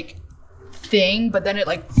silent, like, thing, but then it,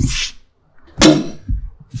 like,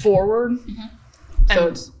 forward. Mm-hmm.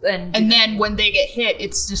 So and then when they get hit,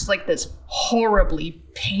 it's just like this horribly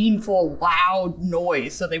painful, loud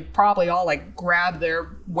noise. So they probably all, like, grab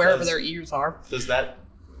wherever their ears are. Does that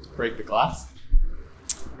break the glass?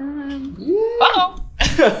 Uh-oh.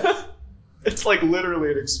 It's like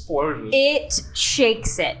literally an explosion. It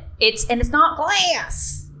shakes it. It's not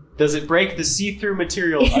glass. Does it break the see-through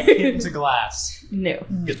material akin to glass? No.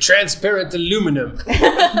 The transparent aluminum.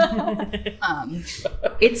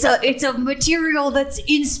 It's a material that's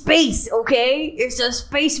in space, okay? It's a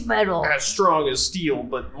space metal. As strong as steel,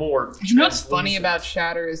 but more. You know what's funny about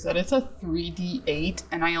Shatter is that it's a 3d8,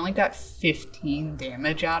 and I only got 15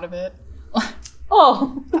 damage out of it.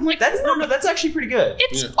 Oh, I'm like, that's actually pretty good.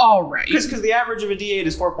 It's all right. Because the average of a d8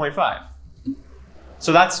 is 4.5.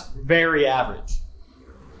 So that's very average.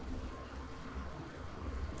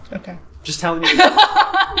 Okay. Just telling you.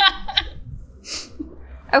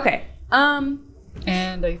 Okay. And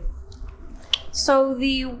So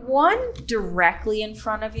the one directly in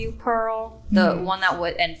front of you, Pearl, the one that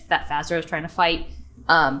Fazra was trying to fight.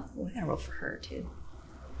 We're gonna roll for her too.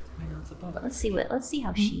 But let's see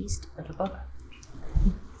how she's doing.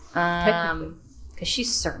 Because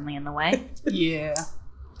she's certainly in the way. yeah.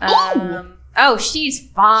 Oh, she's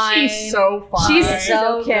fine. She's so fine. She's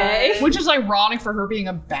so okay. good. Which is ironic for her being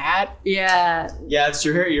a bat. Yeah. Yeah, it's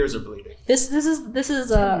true. Her ears are bleeding. This is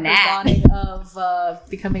her Nah. dawning of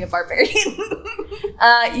becoming a barbarian.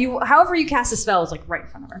 However you cast a spell is like right in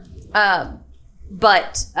front of her.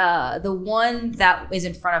 But the one that is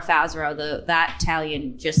in front of Fazra, that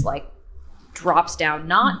Talion just like drops down,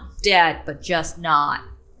 not dead, but just not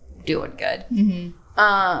doing good. Mm-hmm.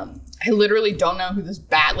 I literally don't know who this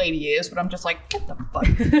bat lady is, but I'm just like, get the fuck.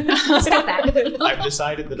 Stop that. I've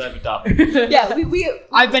decided that I've adopted. Yeah,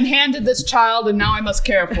 I've been handed this child, and now I must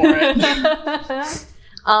care for it.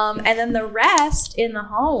 And then the rest in the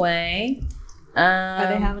hallway. are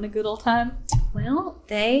they having a good old time? Well,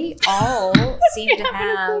 they all seem to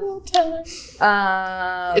have.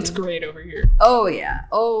 It's great over here. Oh yeah.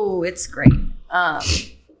 Oh, it's great.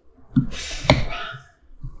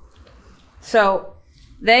 So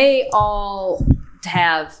they all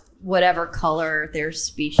have whatever color their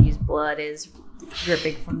species blood is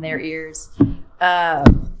dripping from their ears,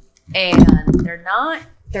 and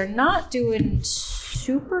they're not doing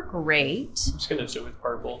super great. I'm just gonna do with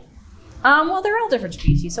purple. Well, they're all different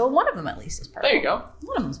species, so one of them at least is purple. There you go.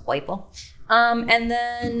 One of them's purple. And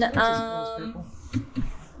then Oh,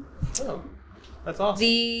 that's awesome.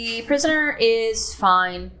 the prisoner is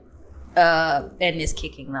fine, and is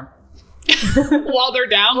kicking them. While they're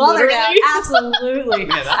down, Well, they're literally. down. Absolutely.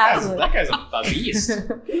 Man, that guy's a beast.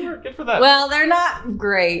 Good for them. Well, they're not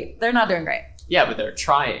great. They're not doing great. Yeah, but they're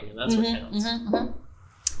trying, and that's what counts.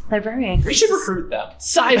 They're very angry. We should recruit them.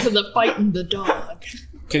 Size of the fighting the dog.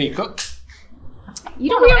 Can he cook? You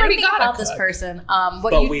don't We know already anything got a about this cook. person.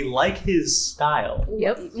 But we like his style.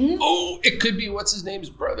 Yep. Oh, it could be what's his name's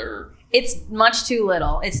brother. It's much too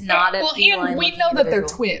little. It's not a Well, feline. and we looking know that they're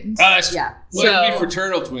individual. twins. Yeah. Well, it would So- be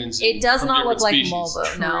fraternal twins. It does from not look like different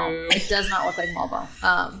species. Mulbo. No, True. it does not look like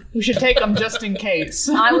Mulbo. We should take them just in case.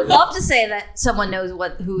 I would love to say that someone knows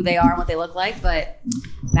who they are and what they look like, but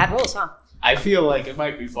bad rules, huh? I feel like it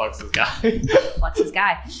might be Flux's guy. Flux's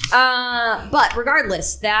guy. But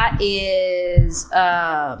regardless, that is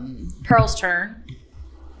Pearl's turn.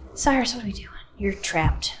 Cyrus, what are we doing? You're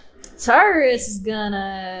trapped. Cyrus is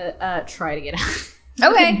gonna try to get out.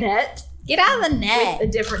 Okay. Of the net Get out of the net. with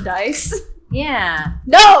a different dice. Yeah.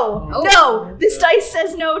 No, Oh. no, this dice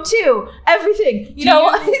says no too. Everything. You know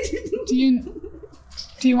what? Do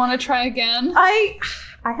you want to try again? I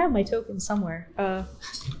have my token somewhere.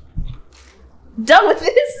 Done with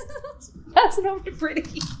this. Pass it over to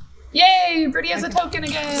Brittany. Yay! Brittany has a token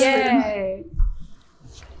again. Yay.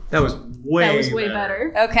 That was way That was way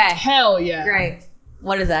better. Okay. Hell yeah. Great.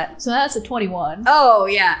 What is that? So that's a 21. Oh,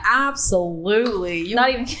 yeah. Absolutely. You Not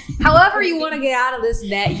even. However you want to get out of this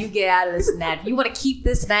net, you get out of this net. If you want to keep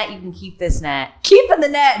this net, you can keep this net. Keeping the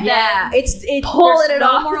net. Yeah, then. it's Pulling there's it no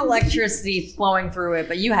off. more electricity flowing through it,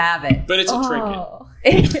 but you have it. But it's a trinket. Oh.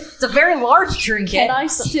 It's a very large trinket. Can I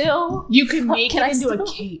still? You can make Can it I into still- a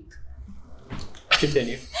cape.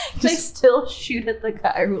 Continue. Can I still shoot at the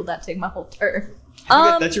guy, or will that take my whole turn?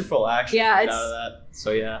 That's your full action. yeah, Get it's- out of that.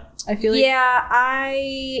 So yeah. I feel like.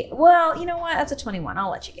 Yeah, well, you know what? That's a 21. I'll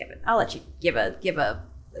let you give it. I'll let you give a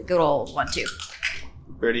good old 1 too.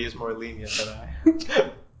 Birdie is more lenient than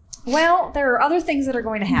I. Well, there are other things that are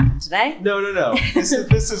going to happen today. No. This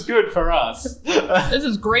is good for us. This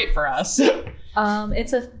is great for us.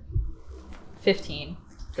 It's a 15.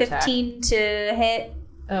 attack. 15 to hit.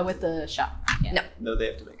 With the shot. Yeah. No. No, they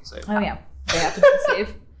have to make a save. Oh yeah. They have to make a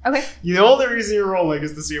save. Okay. The only reason you're rolling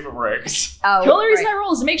is to see if it breaks. Oh, The only reason great. I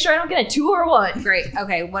roll is to make sure I don't get a 2 or a 1. Great.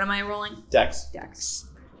 Okay, what am I rolling? Dex. Dex.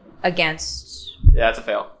 Against. Yeah, it's a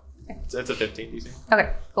fail. It's a 15 DC.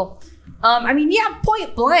 Okay, cool. I mean, yeah,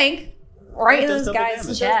 point blank. Right It in does this double guy's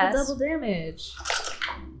damage. chest. Double damage.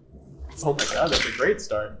 Oh my god, that's a great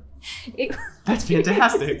start. It- That's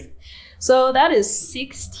fantastic. so that is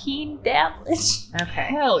 16 damage. Okay.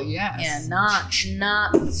 Hell yes. Yeah, not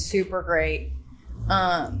super great.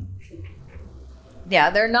 Yeah,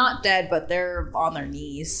 they're not dead, but they're on their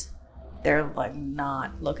knees. They're like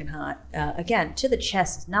not looking hot. Again, to the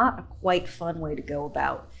chest is not a quite fun way to go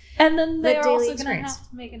about. And then The they're daily also going to experience. have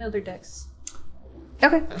to make another dex.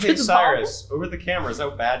 Okay. Hey, Cyrus, over the cameras,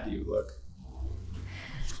 how bad do you look?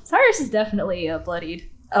 Cyrus is definitely bloodied.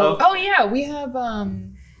 Oh yeah, we have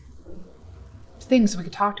things so we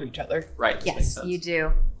could talk to each other. Right. this makes Yes, sense. you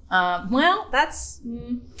do. Well, that's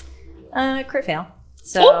crit fail.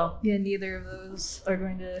 So Yeah, neither of those are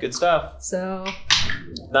going to. Good stuff. So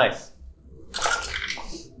Nice.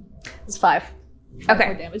 it's 5. Okay.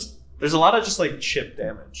 More damage. There's a lot of just like chip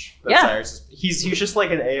damage. That Yeah. Cyrus is, he's just like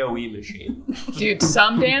an AoE machine. Dude,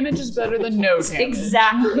 some damage is better than no damage.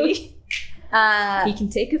 Exactly. he He can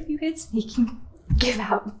take a few hits. He can give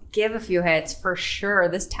out. give a few hits for sure.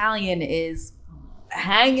 This Talion is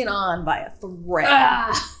hanging on by a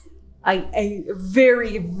thread. A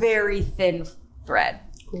very, very thin thread.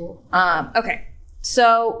 Cool. Okay,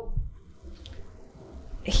 so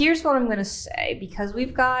here's what I'm going to say, because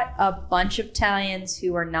we've got a bunch of Talions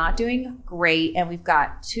who are not doing great, and we've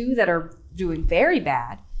got 2 that are doing very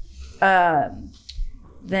bad.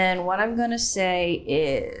 Then what I'm going to say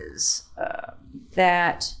is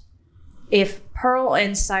that if Pearl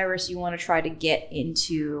and Cyrus, you want to try to get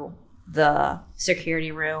into the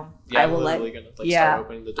security room, Yeah, I I'm will let literally gonna, like, start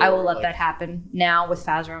opening the door, I will let like- that happen now with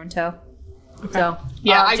Fazro in tow. So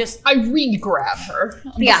Yeah, just I re-grab her.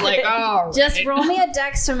 I'm Yeah. just like, oh. just roll me a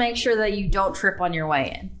dex to make sure that you don't trip on your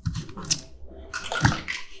way in.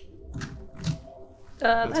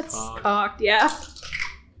 That's cocked, yeah.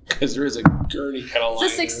 Because there is a gurney kind of line.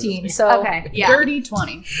 It's a there. 16, so. Okay, yeah. Dirty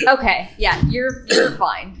 20. Okay, yeah, you're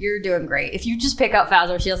fine. You're doing great. If you just pick up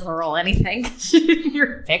Fazro, she doesn't roll anything.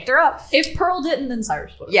 You picked her up. If Pearl didn't, then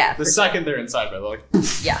Cyrus would. Yeah, The for second they're inside, by the way, sure.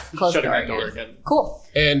 Yeah, close the shutting door that door again. again. Cool.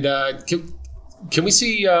 And can we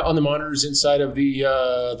see on the monitors inside of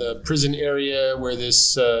the prison area where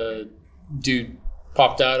this dude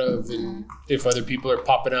popped out of, and if other people are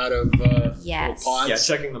popping out of Yes. little pods? Yeah,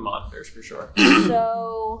 checking the monitors for sure.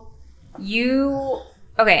 So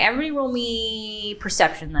okay, everybody roll me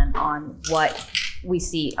perception then on what we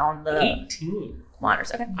see on the 18.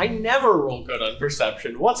 monitors. Okay. I never roll good on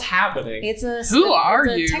perception. What's happening? It's a Who are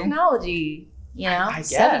it's a you? technology You know, I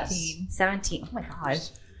guess. 17. Oh my god.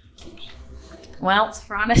 Well,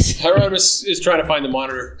 Fronis. Hieronymus is trying to find the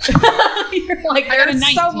monitor. You're like, I got a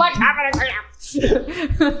there's so 19. much happening right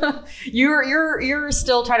now. you're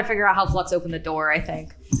still trying to figure out how Flux opened the door, I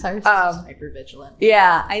think. Cyrus is hyper vigilant.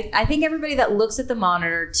 Yeah, I think everybody that looks at the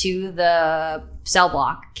monitor to the cell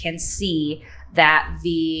block can see that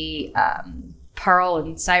the Pearl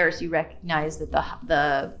and Cyrus, you recognize that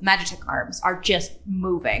the Magitek arms are just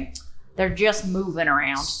moving. They're just moving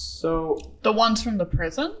around. So The ones from the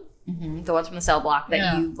prison? The ones from the cell block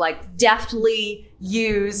that you like deftly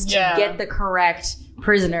use to get the correct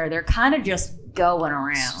prisoner. They're kind of just going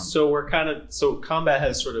around. So combat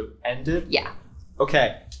has sort of ended. Yeah.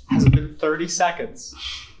 Okay. Has it been 30 seconds?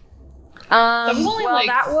 That was only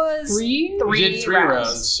that was three? We did 3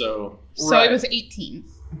 rounds, so. So it was 18.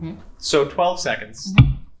 So 12 seconds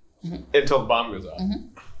until the bomb goes off.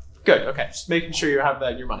 Good. Okay. Just making sure you have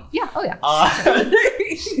that in your mind. Yeah. Oh yeah.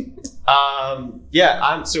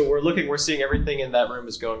 So we're seeing everything in that room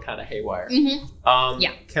is going kind of haywire.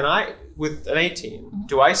 Yeah. Can I, with an 18,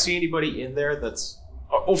 do I see anybody in there that's,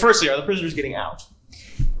 well, firstly, are the prisoners getting out?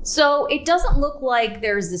 So it doesn't look like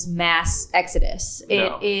there's this mass exodus.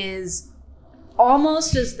 No. It is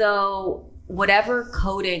almost as though whatever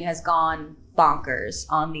coding has gone bonkers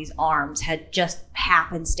on these arms had just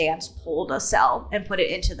happenstance pulled a cell and put it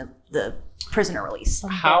into the prisoner release.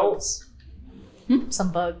 How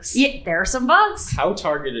Some bugs. Yeah, there are some bugs. how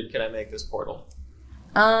targeted can I make this portal?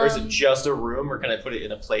 Or is it just a room, or can I put it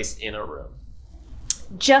in a place in a room?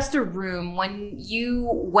 Just a room. When you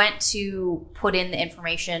went to put in the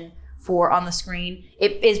information on the screen,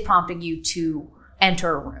 it is prompting you to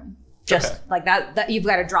enter a room. Just like that you've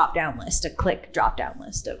got a drop down list, a click drop down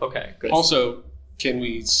list of. Okay, good. Also, can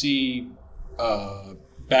we see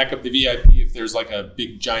back up the VIP if there's like a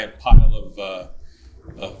big giant pile of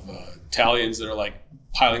Italians that are like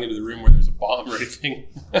piling into the room where there's a bomb or anything?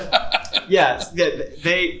 Yes,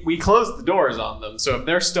 we closed the doors on them, so if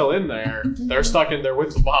they're still in there, they're stuck in there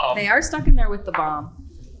with the bomb. They are stuck in there with the bomb.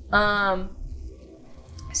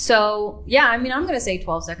 So yeah, I mean, I'm gonna say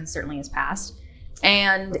 12 seconds certainly has passed,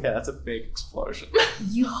 and Okay, that's a big explosion.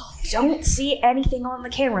 you don't see anything on the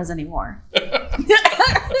cameras anymore.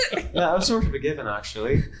 That was sort of a given,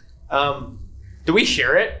 actually. Do we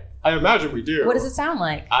hear it? I imagine we do. What does it sound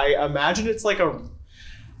like? I imagine it's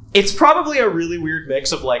probably a really weird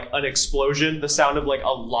mix of like an explosion, the sound of like a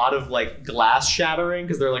lot of like glass shattering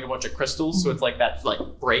because they're like a bunch of crystals, so it's like that like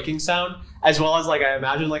breaking sound, as well as like I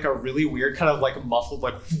imagine like a really weird kind of like muffled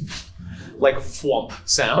like thwomp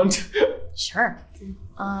sound. Sure.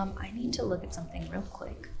 I need to look at something real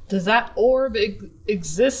quick. Does that orb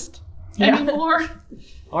exist anymore?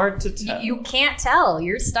 Hard to tell. You can't tell.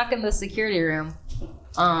 You're stuck in the security room.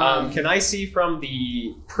 Can I see from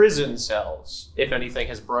the prison cells if anything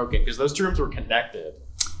has broken? Because those 2 rooms were connected.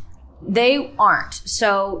 They aren't.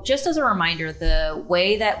 So just as a reminder, the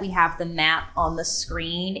way that we have the map on the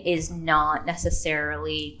screen is not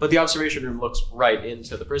necessarily... But the observation room looks right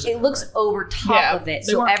into the prison room. It looks over top of it.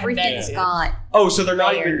 they So weren't everything's connected. got... Oh, so they're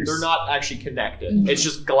not layers. they're not actually connected. It's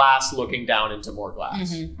just glass looking down into more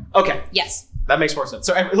glass. Okay, Yes. that makes more sense.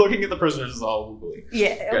 So looking at the prisoners is all wobbly.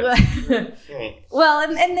 Yeah. Well,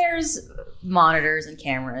 and there's monitors and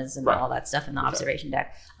cameras and all that stuff in the observation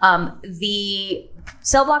deck. The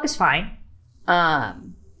cell block is fine.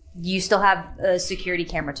 You still have a security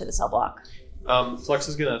camera to the cell block. Flux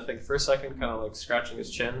is gonna think for a second, kind of like scratching his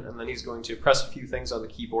chin, and then he's going to press a few things on the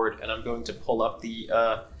keyboard, and I'm going to pull up the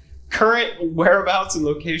current whereabouts and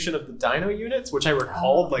location of the Dino units, which I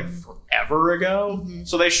recalled like forever ago.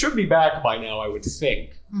 So they should be back by now, I would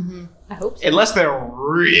think. I hope so. Unless they're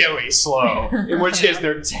really slow, in which case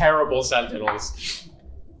they're terrible sentinels.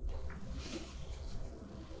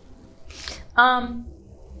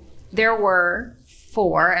 There were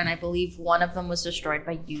 4, and I believe one of them was destroyed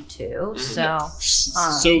by you two. So,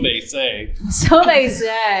 So they say. so they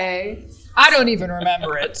say. I don't even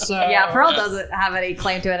remember it. So Yeah, Pearl doesn't have any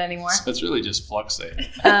claim to it anymore. That's really just Flux saying.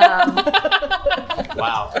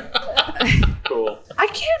 Wow. Cool. I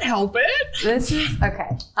can't help it. This is okay.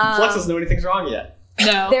 Flux doesn't know anything's wrong yet.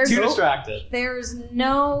 No, There's Too distracted. there's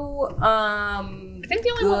no I think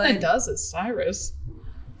the only one good- that does is Cyrus.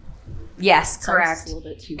 Yes, Cyrus is correct. a little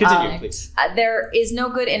bit too Continue, please. There is no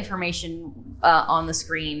good information on the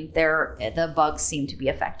screen. The bugs seem to be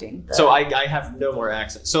affecting. So I have no more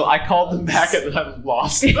access. So I called them back and I'm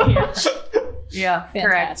lost. yeah,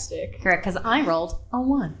 fantastic. correct. Because I rolled a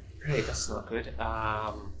 1. Great, that's not good.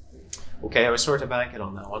 Okay, I was sort of banking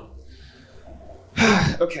on that one.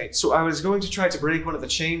 Okay, so I was going to try to break one of the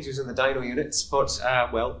chains using the dino units, but,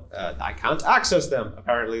 I can't access them.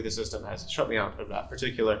 Apparently the system has shut me out of that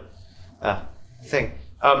particular thing.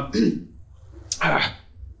 How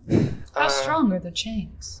strong are the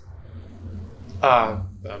chains? I'm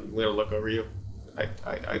gonna look over you.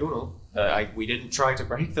 I don't know. We didn't try to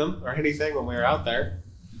break them or anything when we were out there.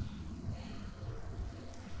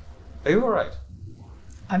 Are you alright?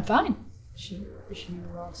 I'm fine. She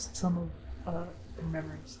lost some of her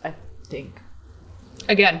memories, I think.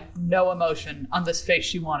 Again, no emotion on this face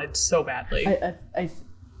she wanted so badly.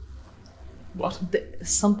 What?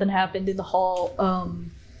 Something happened in the hall.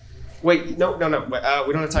 Wait, no. We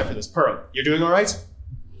don't have time for this. Pearl, you're doing alright?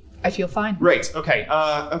 I feel fine. Right, okay.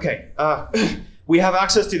 We have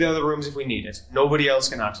access to the other rooms if we need it. Nobody else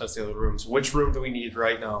can access the other rooms. Which room do we need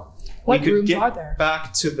right now? What we could rooms get are there?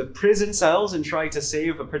 back to the prison cells and try to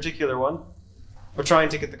save a particular one. We're trying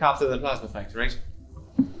to get the cop to the plasma effect, right?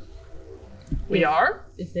 We are?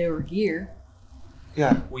 If they were here.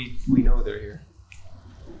 Yeah, we know they're here.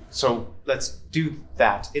 So let's do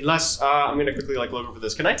that. Unless I'm gonna quickly look over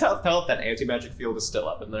this. Can I tell if that anti-magic field is still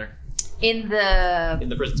up in there? In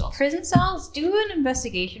the prison cells. Prison cells, do an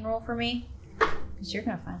investigation roll for me, because you're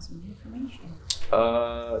gonna find some information.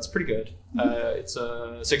 It's pretty good. It's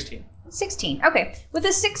 16. 16. Okay. With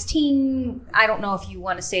a 16, I don't know if you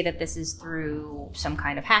want to say that this is through some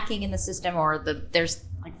kind of hacking in the system or there's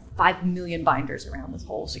like 5 million binders around this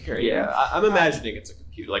whole security room. Yeah, I'm imagining it's a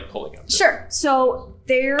computer, like pulling up. Sure. So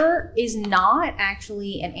there is not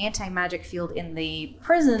actually an anti-magic field in the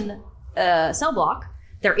prison cell block.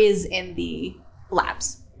 There is in the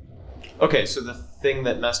labs. Okay, so the thing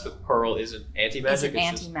that messed with Pearl isn't anti-magic? It's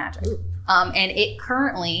anti-magic. And it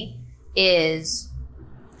currently is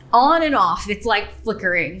on and off. It's like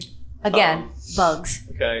flickering. Again, bugs.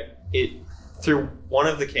 Okay. Through one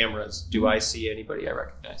of the cameras, do I see anybody I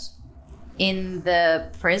recognize? In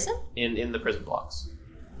the prison? In the prison blocks.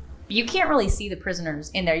 You can't really see the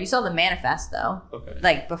prisoners in there. You saw the manifest, though. Okay.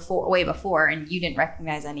 Like way before, and you didn't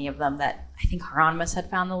recognize any of them that I think Hieronymus had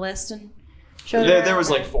found the list and showed There was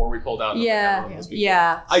like 4 we pulled out.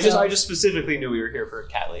 Yeah. I just specifically knew we were here for a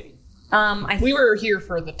cat lady. We were here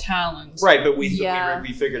for the Talons. Right, but we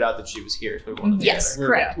figured out that she was here, so we wanted to Yes, get her.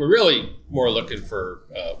 correct. We're really more looking for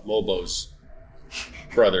Mobo's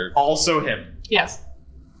brother. Also him. Yes.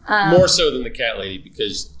 More so than the cat lady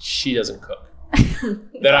because she doesn't cook.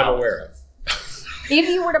 That I'm aware of. If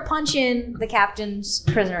you were to punch in the captain's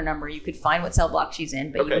prisoner number, you could find what cell block she's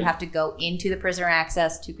in, but you would have to go into the prisoner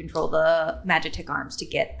access to control the Magitek arms to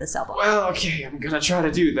get the cell block. Well, okay, I'm gonna try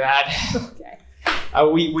to do that. Okay.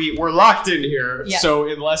 We're locked in here, Yeah. so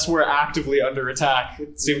unless we're actively under attack,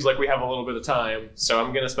 it seems like we have a little bit of time. So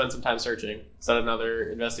I'm gonna spend some time searching. Is that another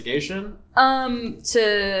investigation?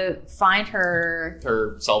 To find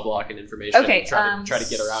her cell block and information. Okay. Try to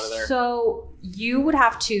get her out of there. So you would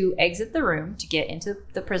have to exit the room to get into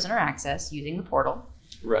the prisoner access using the portal,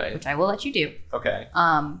 Right. which I will let you do. Okay.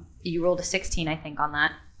 You rolled a 16, I think, on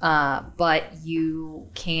that. But you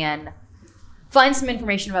can find some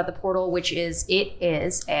information about the portal, which is it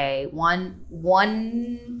is a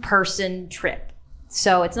one person trip.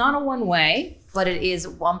 So it's not a one way, but it is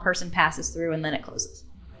one person passes through and then it closes.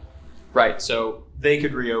 Right. So they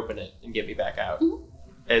could reopen it and get me back out,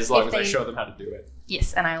 as long as I they- show them how to do it.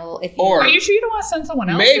 Yes, and I will. If you Or Are you sure you don't want to send someone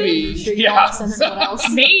else? maybe, in? Sure you don't want to send someone else?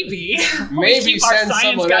 Maybe. maybe Keep our send science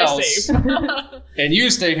someone guy else, safe. and you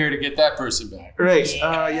stay here to get that person back. Right.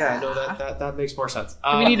 No, that makes more sense.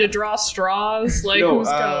 Do we need to draw straws? Like, no, who's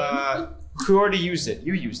going? who already used it?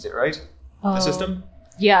 You used it, right? The system?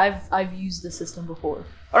 Yeah, I've used the system before.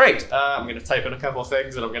 All right. I'm gonna type in a couple of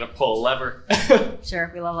things and I'm gonna pull a lever. Sure,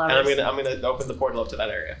 we love And lovers. I'm gonna open the portal up to that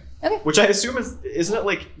area. Okay. Which I assume isn't it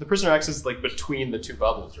like the prisoner access is like between the two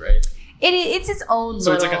bubbles, right? It's its own.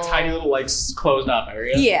 So it's little, like a tiny little like closed off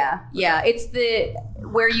area. Yeah. It's the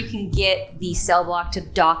where you can get the cell block to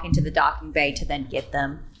dock into the docking bay to then get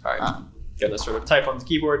them. All right. Gonna sort of type on the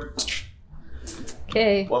keyboard.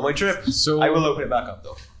 Okay. One way trip. So I will open it back up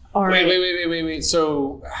though. All right. Wait.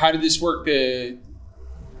 So how did this work?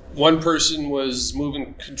 One person was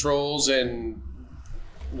moving controls, and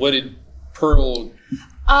what did Pearl?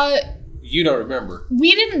 You don't remember.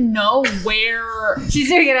 We didn't know where. She's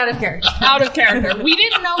doing it out of character. Out of character. We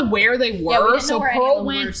didn't know where they were, didn't know so where any Pearl of them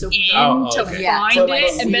went were, so- in to okay. Yeah, find so, like,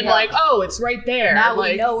 it and been yeah. like, "Oh, it's right there." Now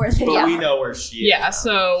like, we know where they But are. we know where she is. Yeah,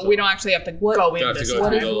 so we don't actually have to go Don't in have to this. go What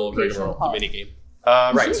through is the little location rigmarole, the pod? mini game.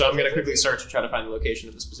 Right. So I'm gonna quickly search and try to find the location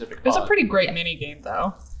of the specific. It's a pod. pretty great mini game,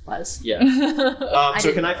 though. was. Yeah.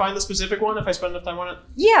 So can I find the specific one if I spend enough time on it?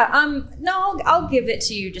 Yeah. No, I'll give it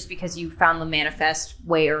to you just because you found the manifest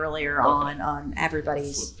way earlier on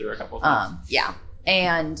everybody's. Flip through a couple of things. Yeah.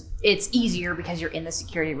 And it's easier because you're in the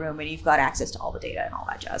security room and you've got access to all the data and all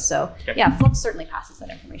that jazz. So Okay. yeah, Flux certainly passes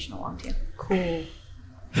that information along to you. Cool.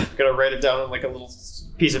 I'm gonna write it down on like a little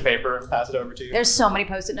piece of paper and pass it over to you. There's so many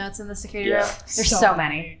Post-it notes in the security Yeah. room. There's so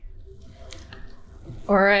many.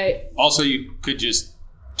 All right. Also, you could just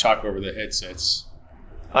talk over the headsets.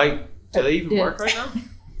 Do they even Yeah. work right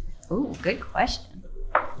now? Ooh, good question.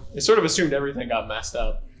 I sort of assumed everything got messed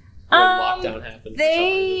up when lockdown happened.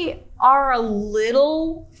 They are a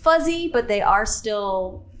little fuzzy, but they are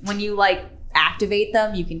still, when you like activate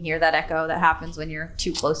them, you can hear that echo that happens when you're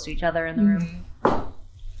too close to each other in the room.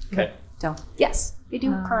 Okay. So yes, they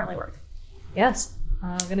do currently work. Yes.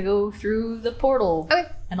 I'm gonna go through the portal. Okay.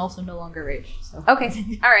 And also no longer rage. So.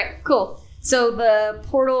 Okay. All right. Cool. So the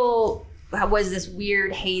portal was this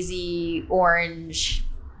weird, hazy, orange,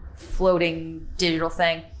 floating digital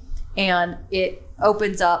thing, and it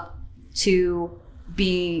opens up to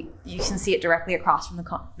be. You can see it directly across from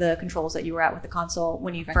the controls that you were at with the console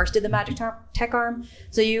when you first did the magic tech arm.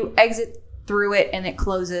 So you exit through it, and it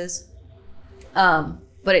closes.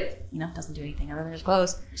 But it, doesn't do anything other than just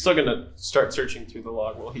close. Still gonna start searching through the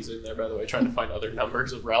log while he's in there, by the way, trying to find other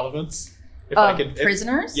numbers of relevance. If I can.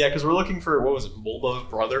 Prisoners? Yeah, because we're looking for, what was it, Mulba's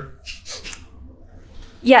brother?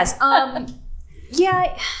 Yes.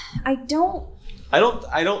 Yeah, I don't.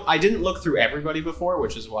 I didn't look through everybody before,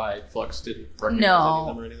 which is why Flux didn't recognize any of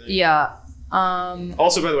them or anything. Yeah.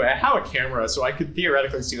 Also, by the way, I have a camera, so I could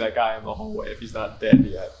theoretically see that guy in the hallway if he's not dead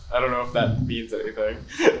yet. I don't know if that means anything.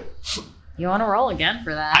 You want to roll again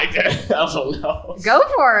for that? I don't know. Go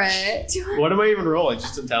for it. What am I even rolling?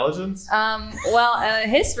 Just intelligence? Well,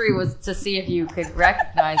 history was to see if you could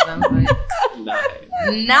recognize them. But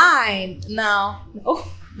 9. 9. No.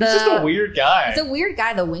 He's just a weird guy. It's a weird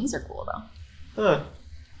guy. The wings are cool though. Huh.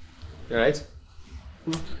 All right.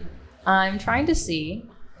 I'm trying to see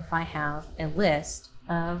if I have a list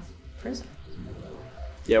of prisoners.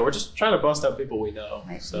 Yeah, we're just trying to bust out people we know.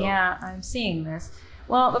 So. Yeah, I'm seeing this.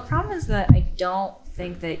 Well, the problem is that I don't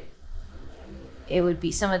think that it would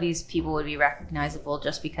be, some of these people would be recognizable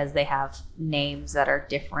just because they have names that are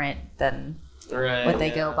different than what they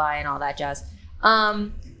go by and all that jazz.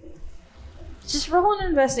 Just roll an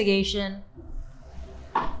investigation.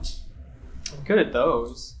 I'm good at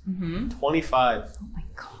those. 25. Oh my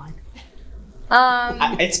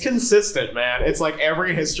god. It's consistent, man. It's like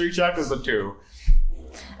every history check is a 2.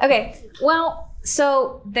 Okay, well,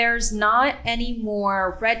 so there's not any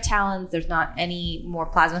more red talons. There's not any more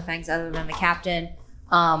plasma fangs other than the captain.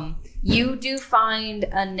 You do find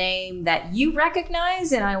a name that you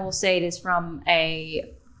recognize, and I will say it is from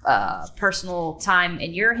a personal time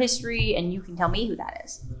in your history, and you can tell me who that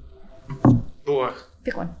is. Boy.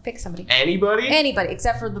 Pick one. Pick somebody. Anybody? Anybody,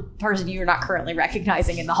 except for the person you're not currently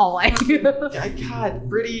recognizing in the hallway. God,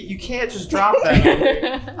 Brittany, you can't just drop that on me.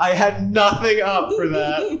 I had nothing up for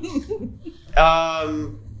that.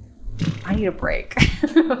 I need a break.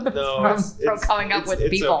 No, from coming up with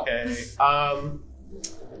people. It's okay.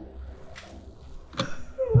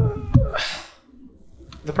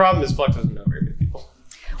 The problem is Flux doesn't know very many people.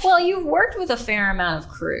 Well, you've worked with a fair amount of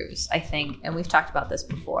crews, I think, and we've talked about this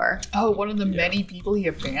before. Oh, one of the many people he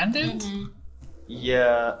abandoned?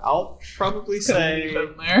 Yeah, I'll probably say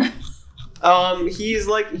there. he's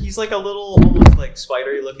like a little almost like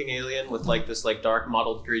spidery looking alien with like this like dark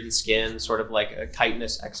mottled green skin, sort of like a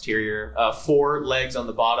chitinous exterior, 4 legs on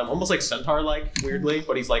the bottom, almost like centaur like weirdly,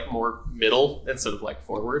 but he's like more middle instead of like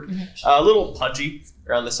forward. A little pudgy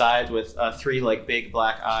around the sides with 3 like big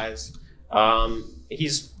black eyes.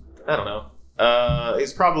 He's, I don't know.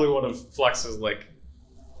 He's probably one of Flux's like,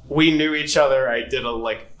 we knew each other. I did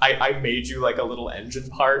I made you like a little engine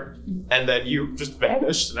part, and then you just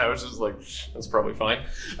vanished, and I was just like, that's probably fine.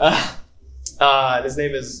 His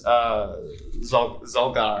name is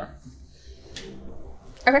Zolgar.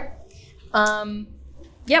 Okay.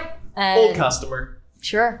 Yep. Old customer.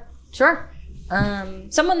 Sure.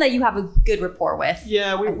 Someone that you have a good rapport with.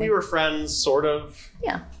 Yeah, we were friends, sort of.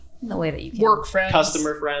 Yeah. In the way that you can. Work friends.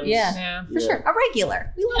 Customer friends. Yeah. For sure. A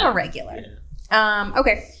regular. We love a regular. Yeah.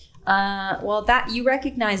 Okay. Well, that you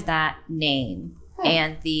recognize that name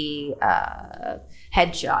and the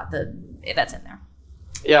headshot that's in there.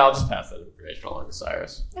 Yeah, I'll just pass that information along to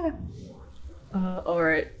Cyrus. Okay. All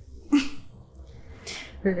right.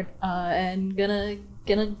 And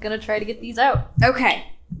gonna try to get these out. Okay.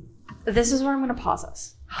 This is where I'm gonna pause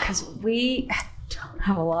us because we don't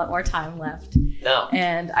have a lot more time left. No.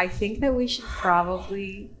 And I think that we should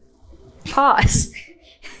probably pause.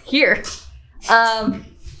 here.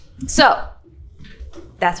 So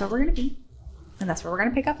that's where we're gonna be, and that's where we're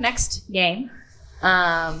gonna pick up next game.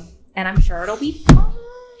 And I'm sure it'll be fun.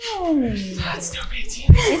 That's no big deal.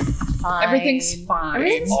 It's fine. Everything's fine.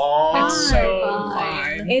 Everything's It's so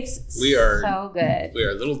fine. It's We are- so good. We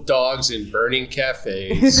are little dogs in burning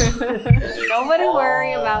cafes. Nobody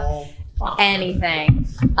worry about anything.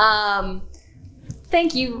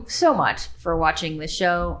 Thank you so much for watching the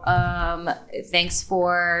show. Thanks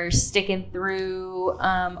for sticking through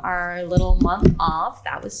our little month off.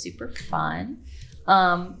 That was super fun.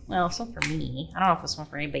 Well, it's fun for me. I don't know if it was fun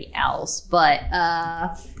for anybody else, but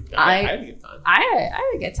I had a good time. I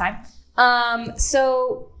had a good time.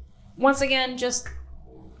 So once again, just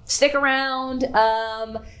stick around.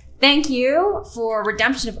 Thank you for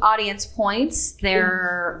redemption of audience points.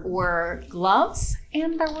 There were gloves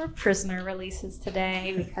and there were prisoner releases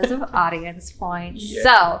today because of audience points. Yeah.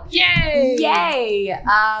 So Yay! yay!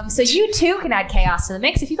 So you too can add chaos to the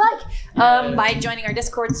mix if you'd like, by joining our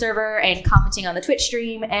Discord server and commenting on the Twitch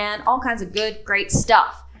stream and all kinds of good, great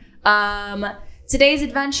stuff. Today's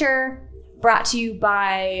adventure brought to you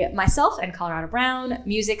by myself and Colorado Brown.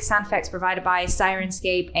 Music, sound effects provided by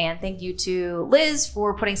Sirenscape, and thank you to Liz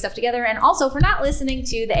for putting stuff together and also for not listening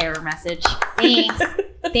to the error message. Thanks.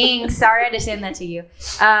 Thanks. Sorry I had to send that to you.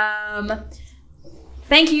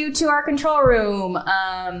 Thank you to our control room,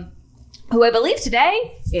 who I believe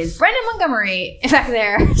today is Brendan Montgomery back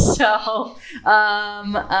there. So,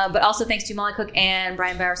 but also thanks to Molly Cook and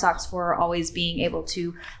Brian Bowersox for always being able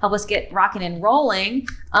to help us get rocking and rolling.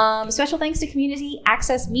 Special thanks to Community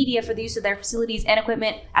Access Media for the use of their facilities and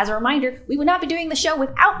equipment. As a reminder, we would not be doing the show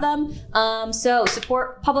without them. So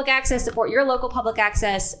support public access, support your local public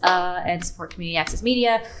access, and support Community Access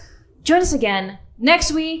Media. Join us again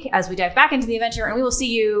next week as we dive back into the adventure, and we will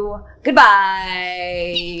see you.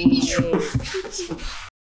 Goodbye.